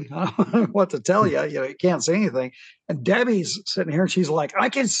 sorry, I don't know what to tell you. You can't see anything. And Debbie's sitting here and she's like, I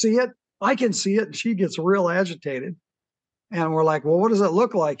can see it. I can see it. And she gets real agitated. And we're like, well, what does it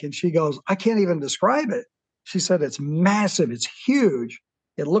look like? And she goes, I can't even describe it. She said, it's massive. It's huge.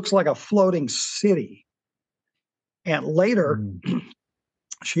 It looks like a floating city. And later,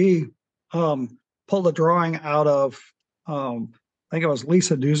 she pulled a drawing out of, I think it was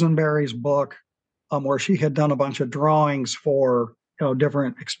Lisa Dusenberry's book, where she had done a bunch of drawings for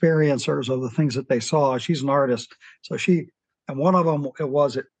different experiencers of the things that they saw. She's an artist, so and one of them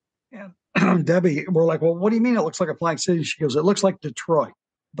and Debbie, we're like, well, what do you mean it looks like a flying city? She goes, it looks like Detroit,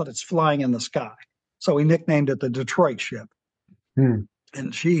 but it's flying in the sky. So we nicknamed it the Detroit ship.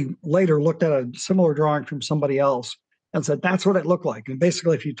 And she later looked at a similar drawing from somebody else and said, that's what it looked like. And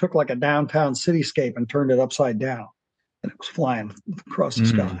basically, if you took like a downtown cityscape and turned it upside down, and it was flying across the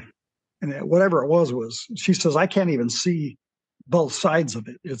sky. And whatever it was, she says, I can't even see both sides of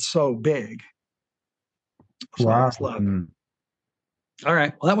it. It's so big. So wow. All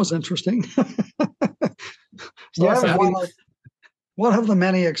right. Well, that was interesting. One of the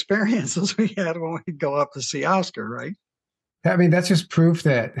many experiences we had when we go up to see Oscar, right? I mean, that's just proof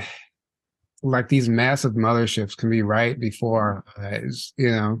that like these massive motherships can be right before our eyes,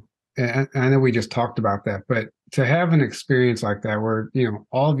 and I know we just talked about that, but to have an experience like that where,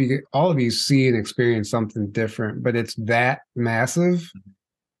 all of you see and experience something different, but it's that massive.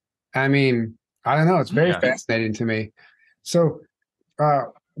 I mean, I don't know. It's very fascinating to me. So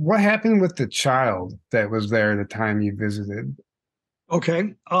what happened with the child that was there the time you visited?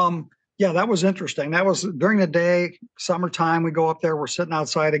 Okay. Yeah, that was interesting. That was during the day, summertime. We go up there. We're sitting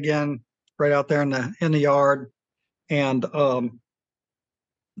outside again, right out there in the yard, and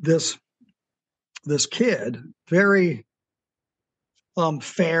this kid, very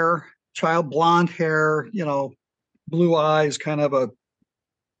fair child, blonde hair, blue eyes, kind of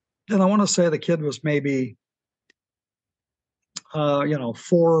and I want to say the kid was maybe, 4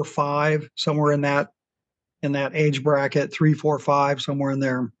 or 5, somewhere in that age bracket, 3, 4, 5, somewhere in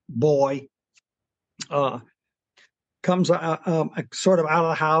there. Boy, comes sort of out of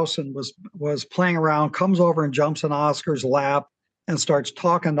the house and was playing around. Comes over and jumps in Oscar's lap and starts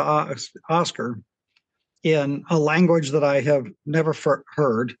talking to Oscar in a language that I have never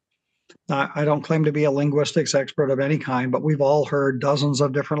heard. I don't claim to be a linguistics expert of any kind, but we've all heard dozens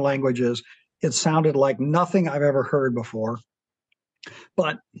of different languages. It sounded like nothing I've ever heard before.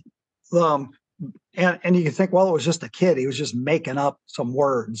 But and you can think, well, it was just a kid. He was just making up some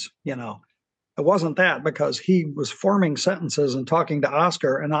words, It wasn't that, because he was forming sentences and talking to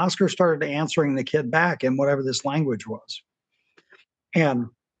Oscar, and Oscar started answering the kid back in whatever this language was. And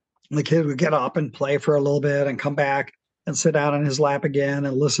the kid would get up and play for a little bit and come back and sit down in his lap again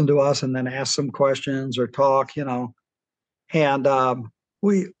and listen to us and then ask some questions or talk, And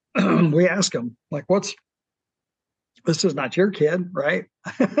we ask him, like, this is not your kid, right?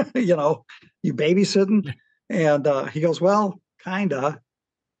 You babysitting? And he goes, well, kinda.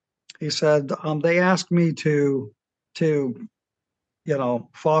 He said, they asked me to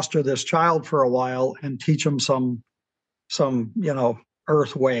foster this child for a while and teach him some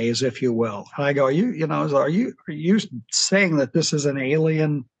earth ways, if you will. And I go, are you saying that this is an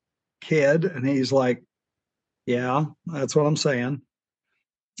alien kid? And he's like, yeah, that's what I'm saying.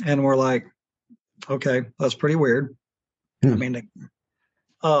 And we're like, okay, that's pretty weird. I mean,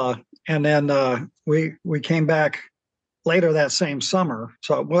 and then we came back later that same summer.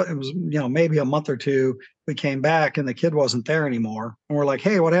 So it was, maybe a month or two, we came back and the kid wasn't there anymore. And we're like,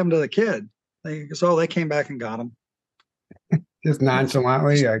 hey, what happened to the kid? They came back and got him. Just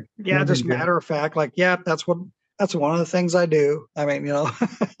nonchalantly, yeah, just matter of fact, like, yeah, that's one of the things I do. I mean,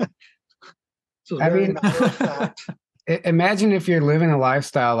 matter of fact. Imagine if you're living a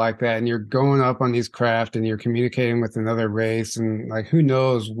lifestyle like that and you're going up on these craft and you're communicating with another race, and like, who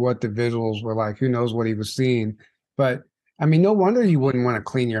knows what the visuals were like, who knows what he was seeing. But I mean, no wonder you wouldn't want to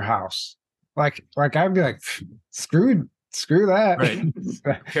clean your house. Like I'd be like, screw that. Right.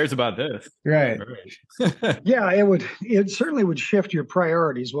 Who cares about this? Right. Yeah, it certainly would shift your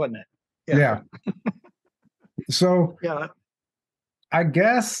priorities, wouldn't it? Yeah. So yeah, I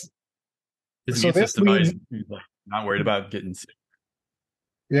guess this device, not worried about getting sick.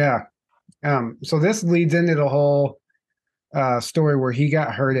 Yeah. So this leads into the whole story where he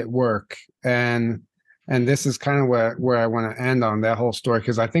got hurt at work, and this is kind of where I want to end on that whole story,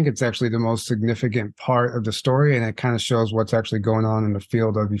 because I think it's actually the most significant part of the story, and it kind of shows what's actually going on in the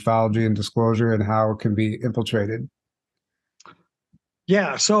field of ufology and disclosure and how it can be infiltrated.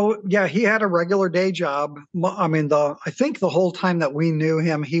 Yeah. So yeah, he had a regular day job. I mean, I think the whole time that we knew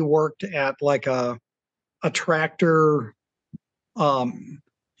him, he worked at like a tractor,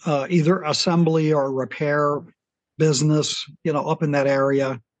 either assembly or repair business, up in that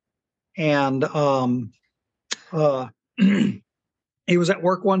area. And he was at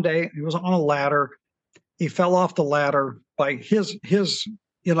work one day. He was on a ladder. He fell off the ladder. By his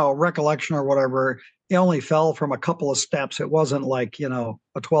recollection or whatever, he only fell from a couple of steps. It wasn't like, a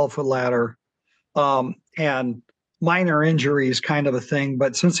 12-foot ladder, and minor injuries kind of a thing.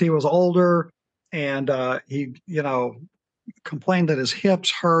 But since he was older and he, complained that his hips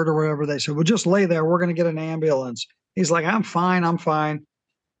hurt or whatever, they said, well, just lay there. We're going to get an ambulance. He's like, I'm fine.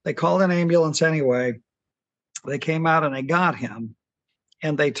 They called an ambulance anyway. They came out and they got him,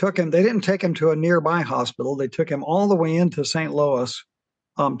 and they took him. They didn't take him to a nearby hospital. They took him all the way into St. Louis,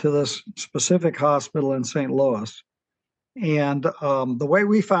 to this specific hospital in St. Louis. And the way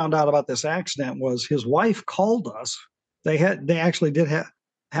we found out about this accident was his wife called us. They actually did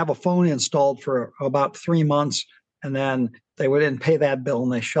have a phone installed for about 3 months, and then they didn't pay that bill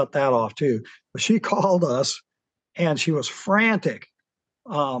and they shut that off too. But she called us and she was frantic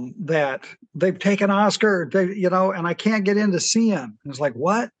that they've taken Oscar, and I can't get in to see him. And it's like,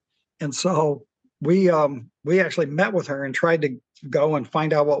 what? And so we actually met with her and tried to go and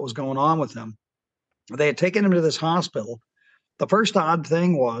find out what was going on with him. They had taken him to this hospital. The first odd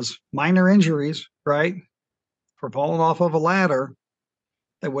thing was minor injuries, right? For falling off of a ladder.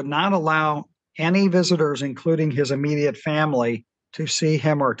 They would not allow any visitors, including his immediate family, to see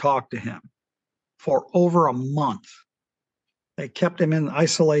him or talk to him for over a month. They kept him in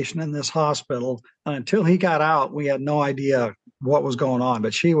isolation in this hospital. And until he got out, we had no idea what was going on,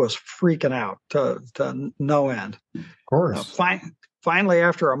 but she was freaking out to no end. Of course. Finally,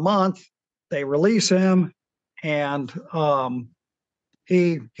 after a month, they release him, and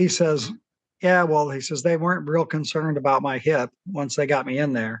he says, yeah, well, he says they weren't real concerned about my hip once they got me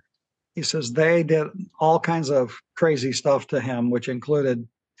in there. He says they did all kinds of crazy stuff to him, which included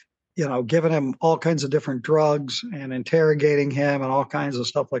giving him all kinds of different drugs and interrogating him and all kinds of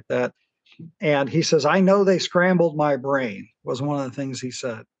stuff like that. And he says, I know they scrambled my brain, was one of the things he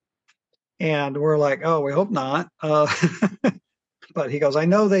said. And we're like, oh, we hope not. But he goes, I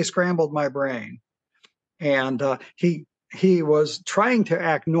know they scrambled my brain. And he was trying to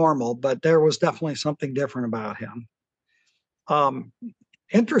act normal, but there was definitely something different about him.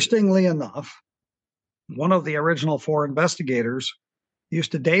 Interestingly enough, one of the original 4 investigators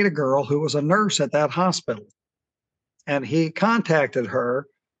used to date a girl who was a nurse at that hospital. And he contacted her,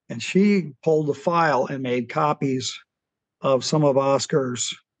 and she pulled the file and made copies of some of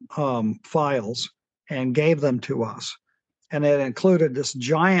Oscar's files and gave them to us. And it included this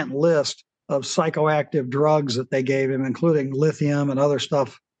giant list of psychoactive drugs that they gave him, including lithium and other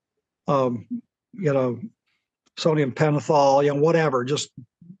stuff, sodium pentothal, whatever, just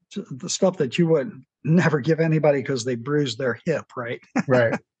the stuff that you would never give anybody because they bruised their hip, right?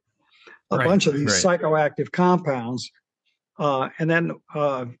 Right. A bunch of these psychoactive compounds. And then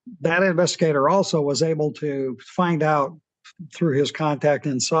that investigator also was able to find out through his contact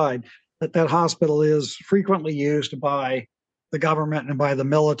inside that hospital is frequently used by the government and by the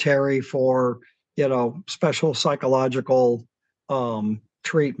military for, special psychological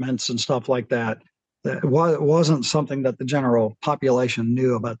treatments and stuff like that. That wasn't something that the general population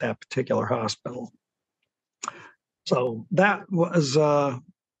knew about that particular hospital. So that was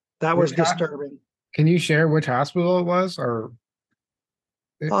disturbing. Can you share which hospital it was, or?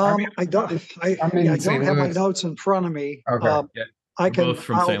 I don't have my notes in front of me. Okay. I can. Both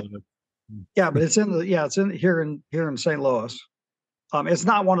from St. Louis. Yeah, but it's in here in St. Louis. It's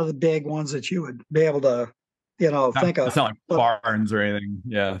not one of the big ones that you would be able to, think of. It's not like Barnes or anything.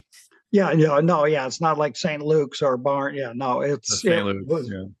 Yeah. Yeah, no, it's not like St. Luke's or Barnes. Yeah, no, it's St. Luke's.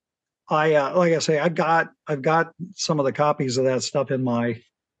 Yeah. Like I say, I've got some of the copies of that stuff in my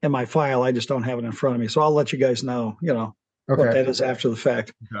file. I just don't have it in front of me, so I'll let you guys know. Okay. What that is after the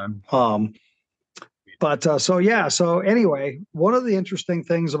fact. Okay. So anyway, one of the interesting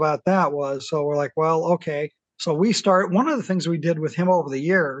things about that was, so we're like, well, okay. So one of the things we did with him over the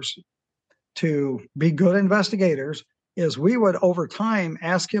years to be good investigators is we would over time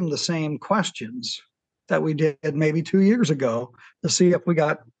ask him the same questions that we did maybe 2 years ago to see if we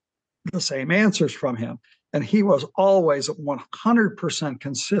got the same answers from him. And he was always 100%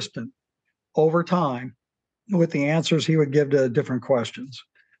 consistent over time with the answers he would give to different questions.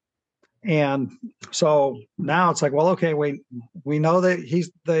 And so now it's like, well, okay, we know that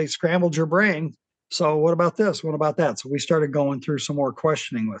they scrambled your brain. So what about this? What about that? So we started going through some more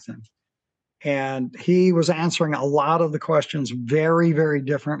questioning with him. And he was answering a lot of the questions very, very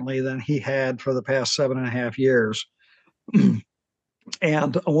differently than he had for the past 7.5 years.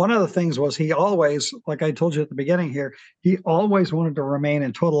 And one of the things was he always, like I told you at the beginning here, he always wanted to remain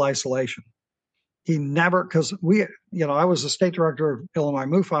in total isolation. He never, because I was the state director of Illinois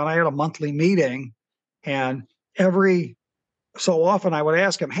MUFON. I had a monthly meeting, and every so often I would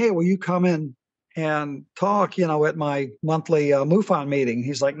ask him, hey, will you come in and talk, at my monthly MUFON meeting?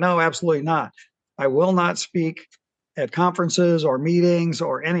 He's like, no, absolutely not. I will not speak at conferences or meetings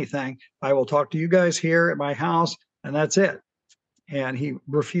or anything. I will talk to you guys here at my house, and that's it. And he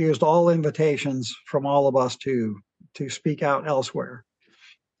refused all invitations from all of us to speak out elsewhere.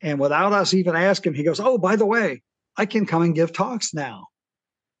 And without us even asking, he goes, oh, by the way, I can come and give talks now.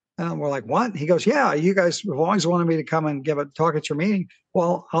 And we're like, what? He goes, yeah, you guys have always wanted me to come and give a talk at your meeting.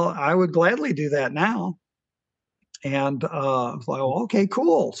 Well, I would gladly do that now. And I was like, oh, okay,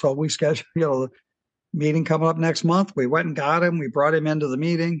 cool. So we scheduled, the meeting coming up next month. We went and got him. We brought him into the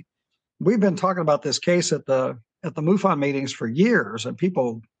meeting. We've been talking about this case at the MUFON meetings for years, and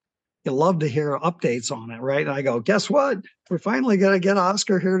people love to hear updates on it, right? And I go, guess what? We're finally going to get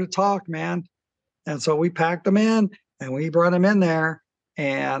Oscar here to talk, man. And so we packed him in, and we brought him in there.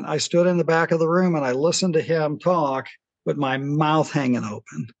 And I stood in the back of the room, and I listened to him talk with my mouth hanging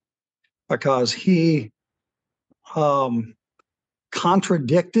open, because he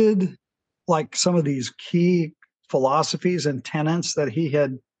contradicted like some of these key philosophies and tenets that he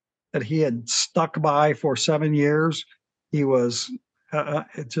had stuck by for 7 years. He was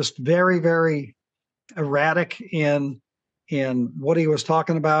just very, very erratic in what he was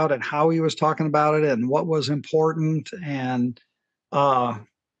talking about and how he was talking about it and what was important. And it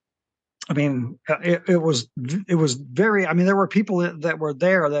was very, there were people that were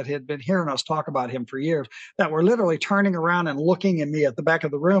there that had been hearing us talk about him for years that were literally turning around and looking at me at the back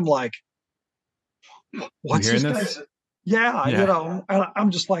of the room like, what's this guy? Yeah, and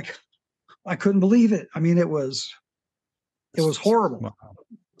I'm just like, I couldn't believe it. It was horrible. Wow.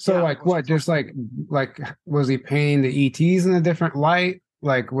 So what? Just like was he painting the ETs in a different light?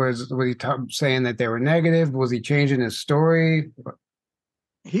 Like, was he saying that they were negative? Was he changing his story?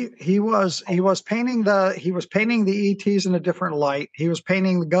 He was painting the ETs in a different light. He was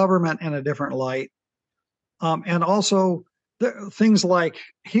painting the government in a different light, and also things like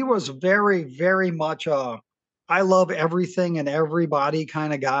he was very, very much a I love everything and everybody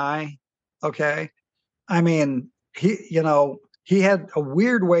kind of guy. Okay, I mean he had a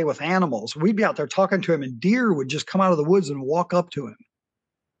weird way with animals. We'd be out there talking to him, and deer would just come out of the woods and walk up to him.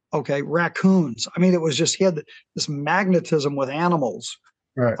 Okay, raccoons. I mean, it was just he had this magnetism with animals.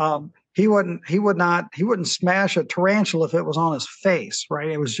 Right. He wouldn't smash a tarantula if it was on his face, right?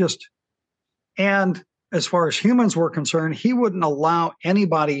 It was just, and as far as humans were concerned, he wouldn't allow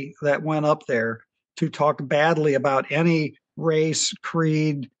anybody that went up there to talk badly about any race,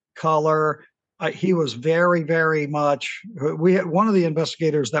 creed, color. He was very, very much, we had one of the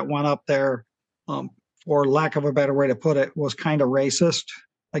investigators that went up there, for lack of a better way to put it, was kind of racist,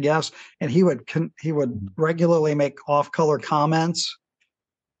 I guess. And he would regularly make off-color comments.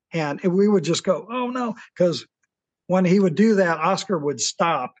 And we would just go, oh no, because when he would do that, Oscar would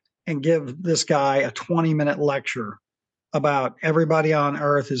stop and give this guy a 20-minute lecture about everybody on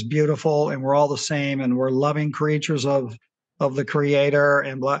Earth is beautiful and we're all the same and we're loving creatures of the Creator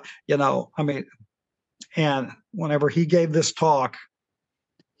and blah, I mean, and whenever he gave this talk,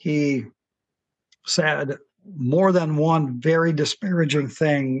 he said more than one very disparaging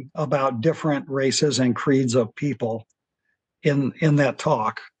thing about different races and creeds of people in that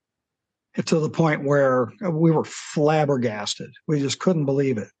talk. To the point where we were flabbergasted. We just couldn't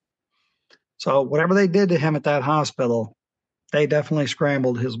believe it. So whatever they did to him at that hospital, they definitely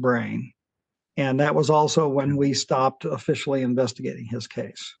scrambled his brain. And that was also when we stopped officially investigating his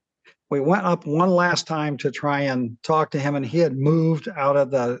case. We went up one last time to try and talk to him, and he had moved out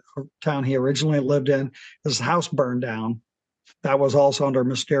of the town he originally lived in. His house burned down. That was also under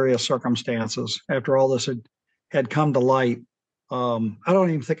mysterious circumstances after all this had come to light. I don't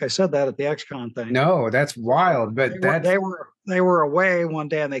even think I said that at the XCon thing. No, that's wild. But they were away one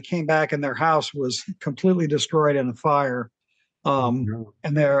day and they came back and their house was completely destroyed in a fire. And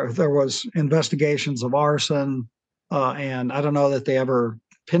there was investigations of arson, and I don't know that they ever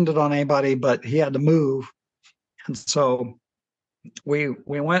pinned it on anybody, but he had to move. And so we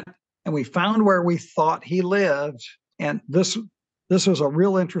went and we found where we thought he lived. And this was a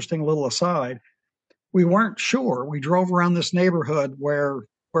real interesting little aside. We weren't sure. We drove around this neighborhood where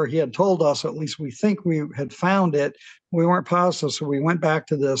he had told us, at least we think we had found it. We weren't positive. So we went back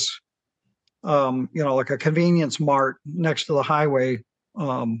to this, like a convenience mart next to the highway,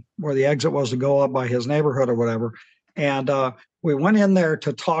 where the exit was to go up by his neighborhood or whatever. And we went in there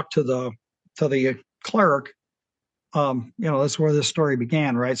to talk to the clerk. That's where this story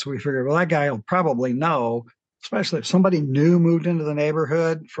began, right? So we figured, well, that guy will probably know, especially if somebody new moved into the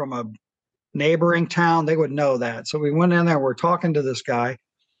neighborhood from a neighboring town, they would know that. So we went in there, we're talking to this guy,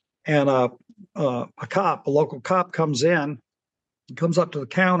 and a local cop comes up to the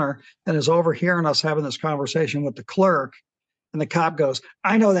counter and is overhearing us having this conversation with the clerk. And the cop goes,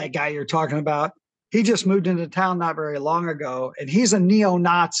 I know that guy you're talking about. He just moved into town not very long ago, and he's a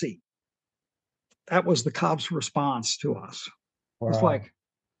neo-Nazi. That was the cop's response to us. Wow. It's like,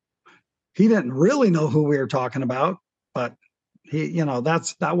 he didn't really know who we were talking about, but he,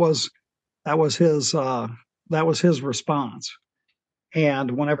 that was his response.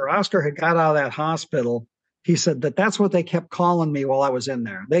 And whenever Oscar had got out of that hospital, he said that's what they kept calling me while I was in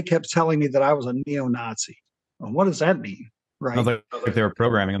there. They kept telling me that I was a neo-Nazi. Well, what does that mean? Right. Sounds like they were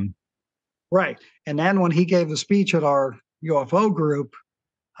programming him. Right. And then when he gave the speech at our UFO group,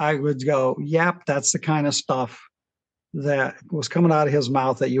 I would go, yep, that's the kind of stuff that was coming out of his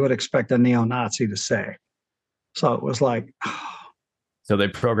mouth that you would expect a neo-Nazi to say. So it was like, so they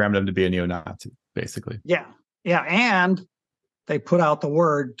programmed him to be a neo-Nazi, basically. Yeah. Yeah. And they put out the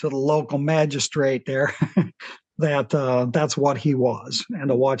word to the local magistrate there that that's what he was and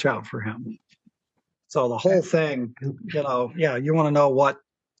to watch out for him. So the whole thing, you want to know what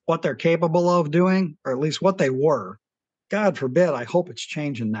they're capable of doing, or at least what they were. God forbid, I hope it's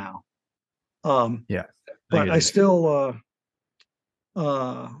changing now. Yeah. But I still,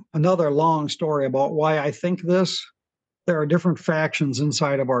 another long story about why I think this. There are different factions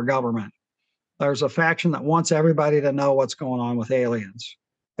inside of our government. There's a faction that wants everybody to know what's going on with aliens.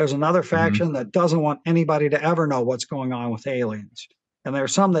 There's another faction that doesn't want anybody to ever know what's going on with aliens. And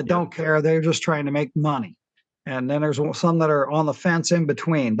there's some that don't care. They're just trying to make money. And then there's some that are on the fence in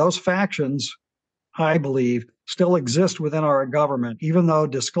between. Those factions, I believe, still exist within our government, even though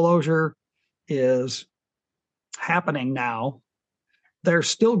disclosure is happening now. There's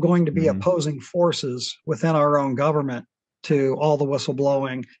still going to be opposing forces within our own government to all the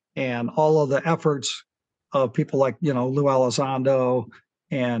whistleblowing and all of the efforts of people like, Lou Elizondo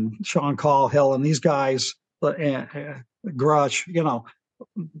and Sean Cahill and these guys, Grush,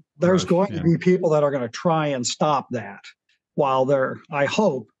 there's going to be people that are going to try and stop that, while I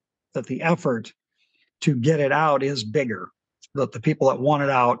hope that the effort to get it out is bigger, that the people that want it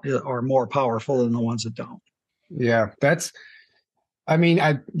out are more powerful than the ones that don't. Yeah,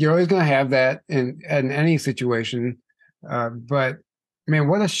 you're always going to have that in any situation. But man,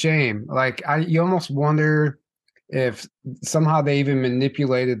 what a shame. Like, you almost wonder if somehow they even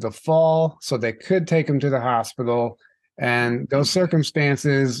manipulated the fall so they could take him to the hospital, and those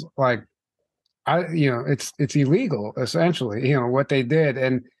circumstances, like, it's illegal, essentially, what they did.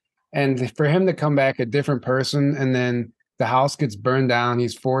 And for him to come back a different person, and then the house gets burned down,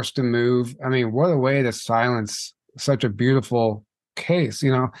 he's forced to move. I mean, what a way to silence such a beautiful case,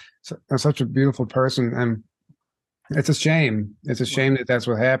 such a beautiful person. And it's a shame. It's a shame that that's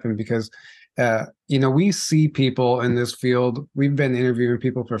what happened, because, we see people in this field. We've been interviewing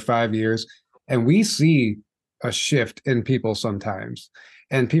people for 5 years, and we see a shift in people sometimes,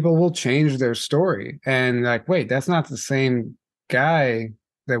 and people will change their story. And like, wait, that's not the same guy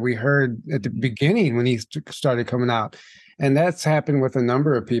that we heard at the beginning when he started coming out. And that's happened with a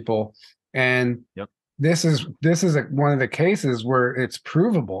number of people. And this is one of the cases where it's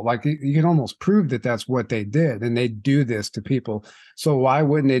provable. Like, you can almost prove that that's what they did, and they do this to people. So why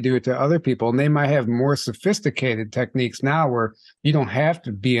wouldn't they do it to other people? And they might have more sophisticated techniques now where you don't have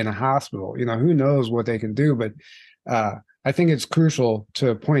to be in a hospital. Who knows what they can do? But I think it's crucial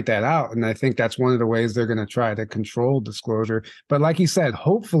to point that out. And I think that's one of the ways they're going to try to control disclosure. But like you said,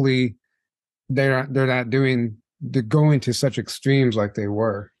 hopefully they're not going to such extremes like they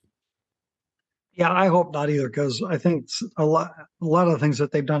were. Yeah, I hope not either, because I think a lot of the things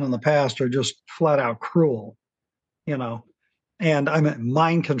that they've done in the past are just flat out cruel, And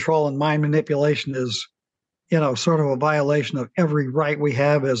mind control and mind manipulation is, sort of a violation of every right we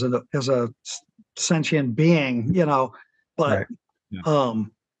have as a sentient being, But right.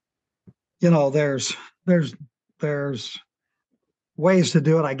 There's ways to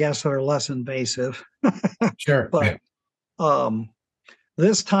do it, I guess, that are less invasive. Sure. But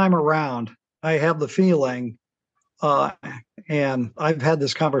this time around, I have the feeling, and I've had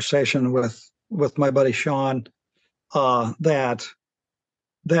this conversation with my buddy Sean, that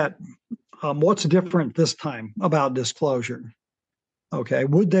what's different this time about disclosure? Okay,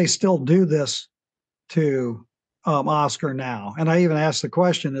 would they still do this to Oscar now? And I even asked the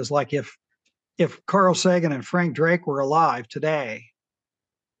question, is like, if Carl Sagan and Frank Drake were alive today,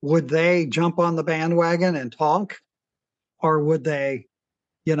 would they jump on the bandwagon and talk, or would they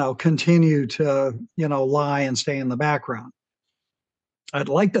continue to, lie and stay in the background? I'd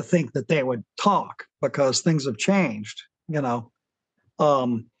like to think that they would talk, because things have changed,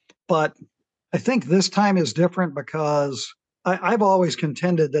 but I think this time is different, because I've always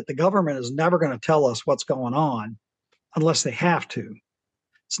contended that the government is never going to tell us what's going on unless they have to.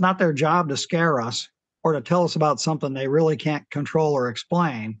 It's not their job to scare us or to tell us about something they really can't control or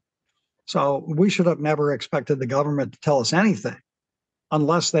explain. So we should have never expected the government to tell us anything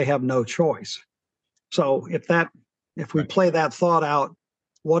unless they have no choice. So if we play that thought out,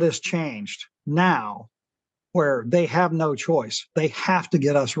 what has changed now where they have no choice? They have to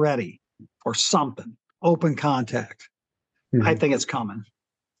get us ready for something, open contact. Mm-hmm. I think it's coming.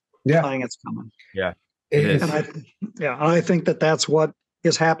 Yeah. I think it's coming. Yeah. It is. And I think that's what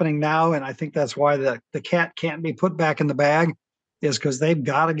is happening now. And I think that's why the cat can't be put back in the bag, is because they've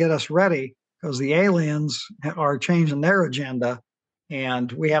got to get us ready, because the aliens are changing their agenda.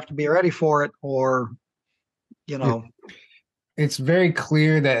 And we have to be ready for it, or, It's very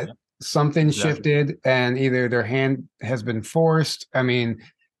clear that something shifted, and either their hand has been forced. I mean,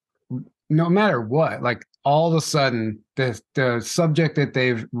 no matter what, like, all of a sudden, the subject that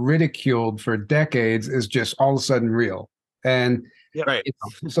they've ridiculed for decades is just all of a sudden real. And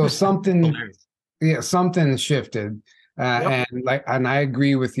so something shifted. And I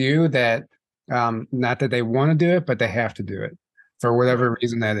agree with you that not that they want to do it, but they have to do it, for whatever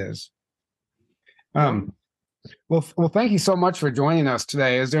reason that is. Well, thank you so much for joining us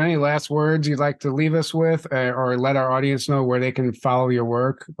today. Is there any last words you'd like to leave us with, or let our audience know where they can follow your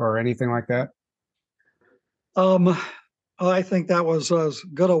work or anything like that? I think that was as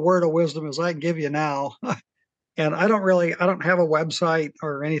good a word of wisdom as I can give you now. And I don't have a website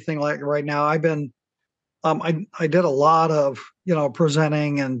or anything like it right now. I've been, I did a lot of,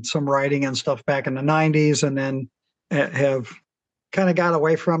 presenting and some writing and stuff back in the 90s, and then have kind of got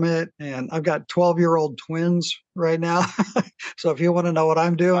away from it. And I've got 12-year-old twins right now. So if you want to know what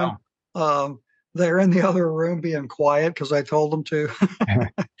I'm doing, they're in the other room being quiet because I told them to.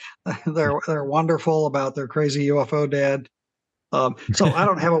 They're wonderful about their crazy UFO dad. So I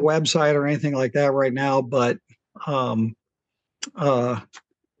don't have a website or anything like that right now, but you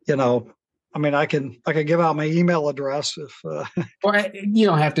know, I mean, I can give out my email address if. Well, you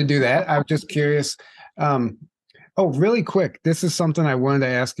don't have to do that. I'm just curious. Oh, really quick. This is something I wanted to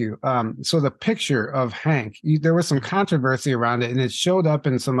ask you. So the picture of Hank, there was some controversy around it, and it showed up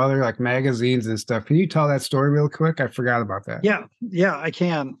in some other like magazines and stuff. Can you tell that story real quick? I forgot about that. Yeah, I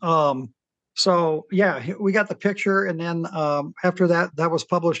can. So yeah, we got the picture, and then after that, that was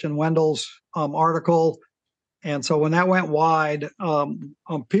published in Wendell's article. And so when that went wide,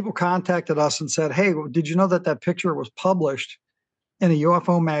 people contacted us and said, "Hey, did you know that picture was published in a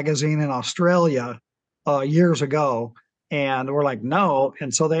UFO magazine in Australia years ago?" And we're like, "No."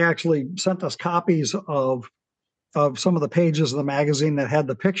 And so they actually sent us copies of some of the pages of the magazine that had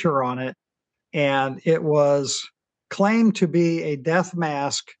the picture on it, and it was claimed to be a death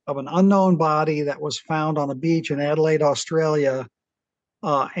mask of an unknown body that was found on a beach in Adelaide, Australia,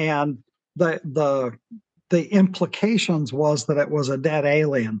 and the implications was that it was a dead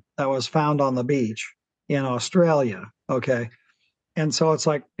alien that was found on the beach in Australia. Okay. And so it's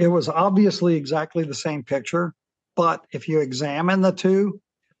like, it was obviously exactly the same picture, but if you examine the two,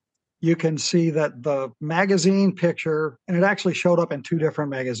 you can see that the magazine picture, and it actually showed up in two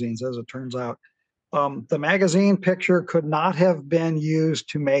different magazines, as it turns out. The magazine picture could not have been used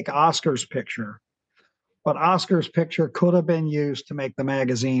to make Oscar's picture, but Oscar's picture could have been used to make the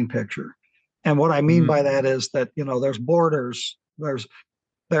magazine picture. And what I mean by that is that, you know, there's borders,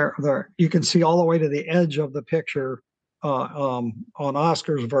 there you can see all the way to the edge of the picture on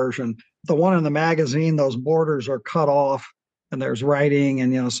Oscar's version. The one in the magazine, those borders are cut off, and there's writing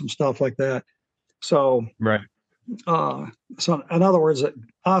and, you know, some stuff like that. So right. So in other words,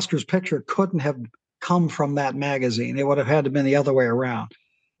 Oscar's picture couldn't have come from that magazine. It would have had to been the other way around.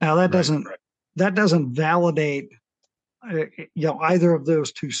 Now that doesn't validate either of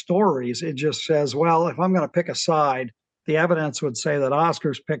those two stories. It just says, well, if I'm going to pick a side, the evidence would say that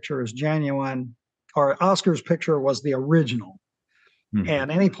Oscar's picture is genuine, or Oscar's picture was the original.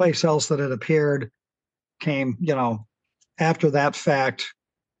 And any place else that it appeared came, after that fact.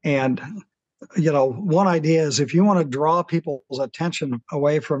 And, one idea is, if you want to draw people's attention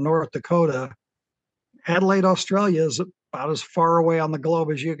away from North Dakota, Adelaide, Australia is about as far away on the globe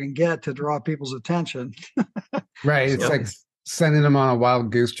as you can get to draw people's attention. Right. It's like sending them on a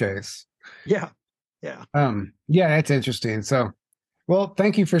wild goose chase. Yeah. Yeah, that's interesting. So, well,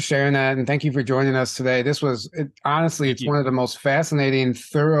 thank you for sharing that. And thank you for joining us today. This was, honestly, it's one of the most fascinating,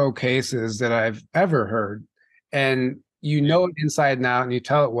 thorough cases that I've ever heard. And you know it inside and out, and you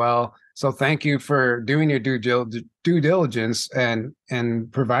tell it well. So thank you for doing your due diligence and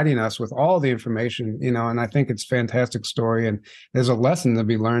providing us with all the information, and I think it's a fantastic story. And there's a lesson to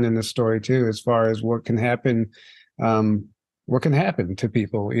be learned in this story too, as far as what can happen to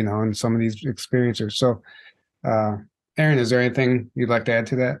people, in some of these experiences. So, Aaron, is there anything you'd like to add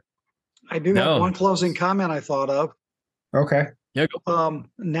to that? I do have one closing comment I thought of. Okay. Yeah.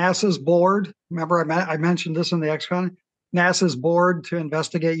 NASA's board. Remember, I mentioned this in the XCon. NASA's board to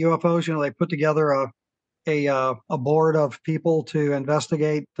investigate UFOs. They put together a board of people to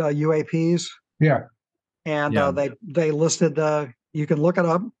investigate UAPs. Yeah. And they listed. You can look it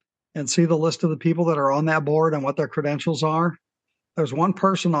up and see the list of the people that are on that board and what their credentials are. There's one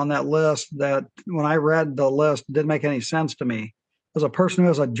person on that list that, when I read the list, didn't make any sense to me. There's a person who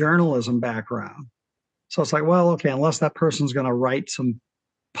has a journalism background. So it's like, well, okay, unless that person's going to write some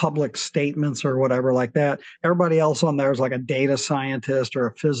public statements or whatever like that. Everybody else on there is like a data scientist or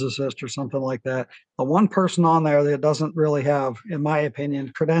a physicist or something like that. The one person on there that doesn't really have, in my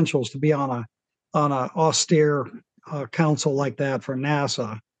opinion, credentials to be on a austere council like that for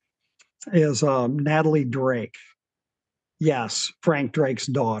NASA is Natalie Drake. Yes, Frank Drake's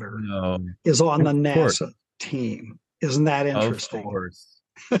daughter is on the NASA team. Isn't that interesting? Of course.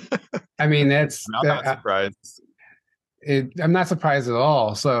 I mean, I'm not surprised. I'm not surprised at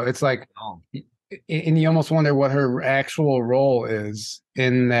all. So it's like, and you almost wonder what her actual role is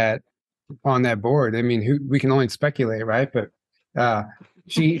on that board. I mean, we can only speculate, right? But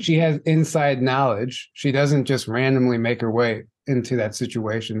she has inside knowledge. She doesn't just randomly make her way into that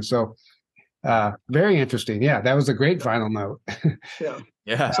situation. So very interesting. Yeah, that was a great final note.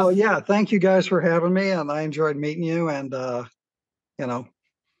 Yeah. So thank you guys for having me, and I enjoyed meeting you. And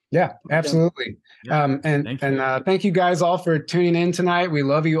Yeah, absolutely. Yeah. Thank you guys all for tuning in tonight. We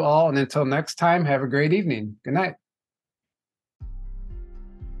love you all. And until next time, have a great evening. Good night.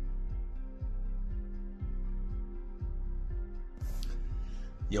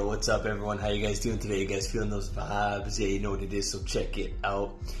 Yo, what's up, everyone? How you guys doing today? You guys feeling those vibes? Yeah, you know what it is, so check it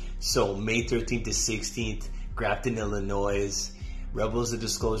out. So, May 13th to 16th, Grafton, Illinois, Rebels of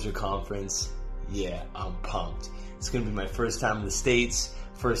Disclosure Conference. Yeah, I'm pumped. It's going to be my first time in the States,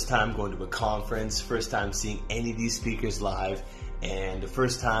 first time going to a conference, first time seeing any of these speakers live, and the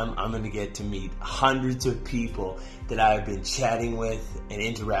first time I'm going to get to meet hundreds of people that I've been chatting with and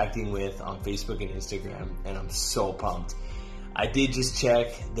interacting with on Facebook and Instagram, and I'm so pumped. I did just check.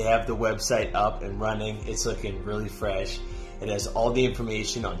 They have the website up and running. It's looking really fresh. It has all the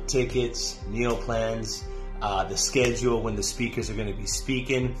information on tickets, meal plans, the schedule, when the speakers are going to be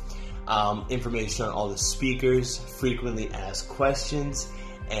speaking, information on all the speakers, frequently asked questions,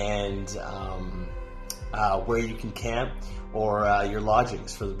 and where you can camp or your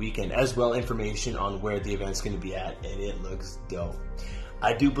lodgings for the weekend, as well information on where the event's going to be at, and it looks dope.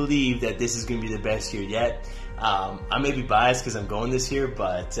 I do believe that this is going to be the best year yet. I may be biased because I'm going this year,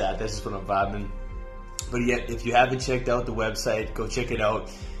 but that's just what I'm vibing. But yeah, if you haven't checked out the website, go check it out.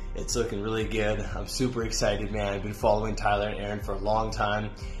 It's looking really good. I'm super excited, man. I've been following Tyler and Aaron for a long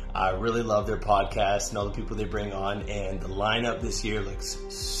time. I really love their podcast and all the people they bring on, and the lineup this year looks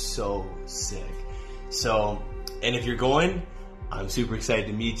so sick. So, and if you're going, I'm super excited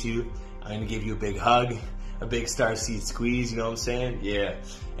to meet you. I'm going to give you a big hug, a big starseed squeeze, you know what I'm saying? Yeah.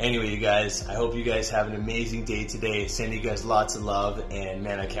 Anyway, you guys, I hope you guys have an amazing day today. Sending you guys lots of love, and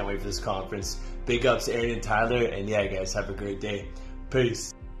man, I can't wait for this conference. Big ups to Aaron and Tyler, and yeah, guys, have a great day.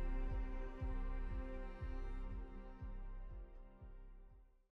 Peace.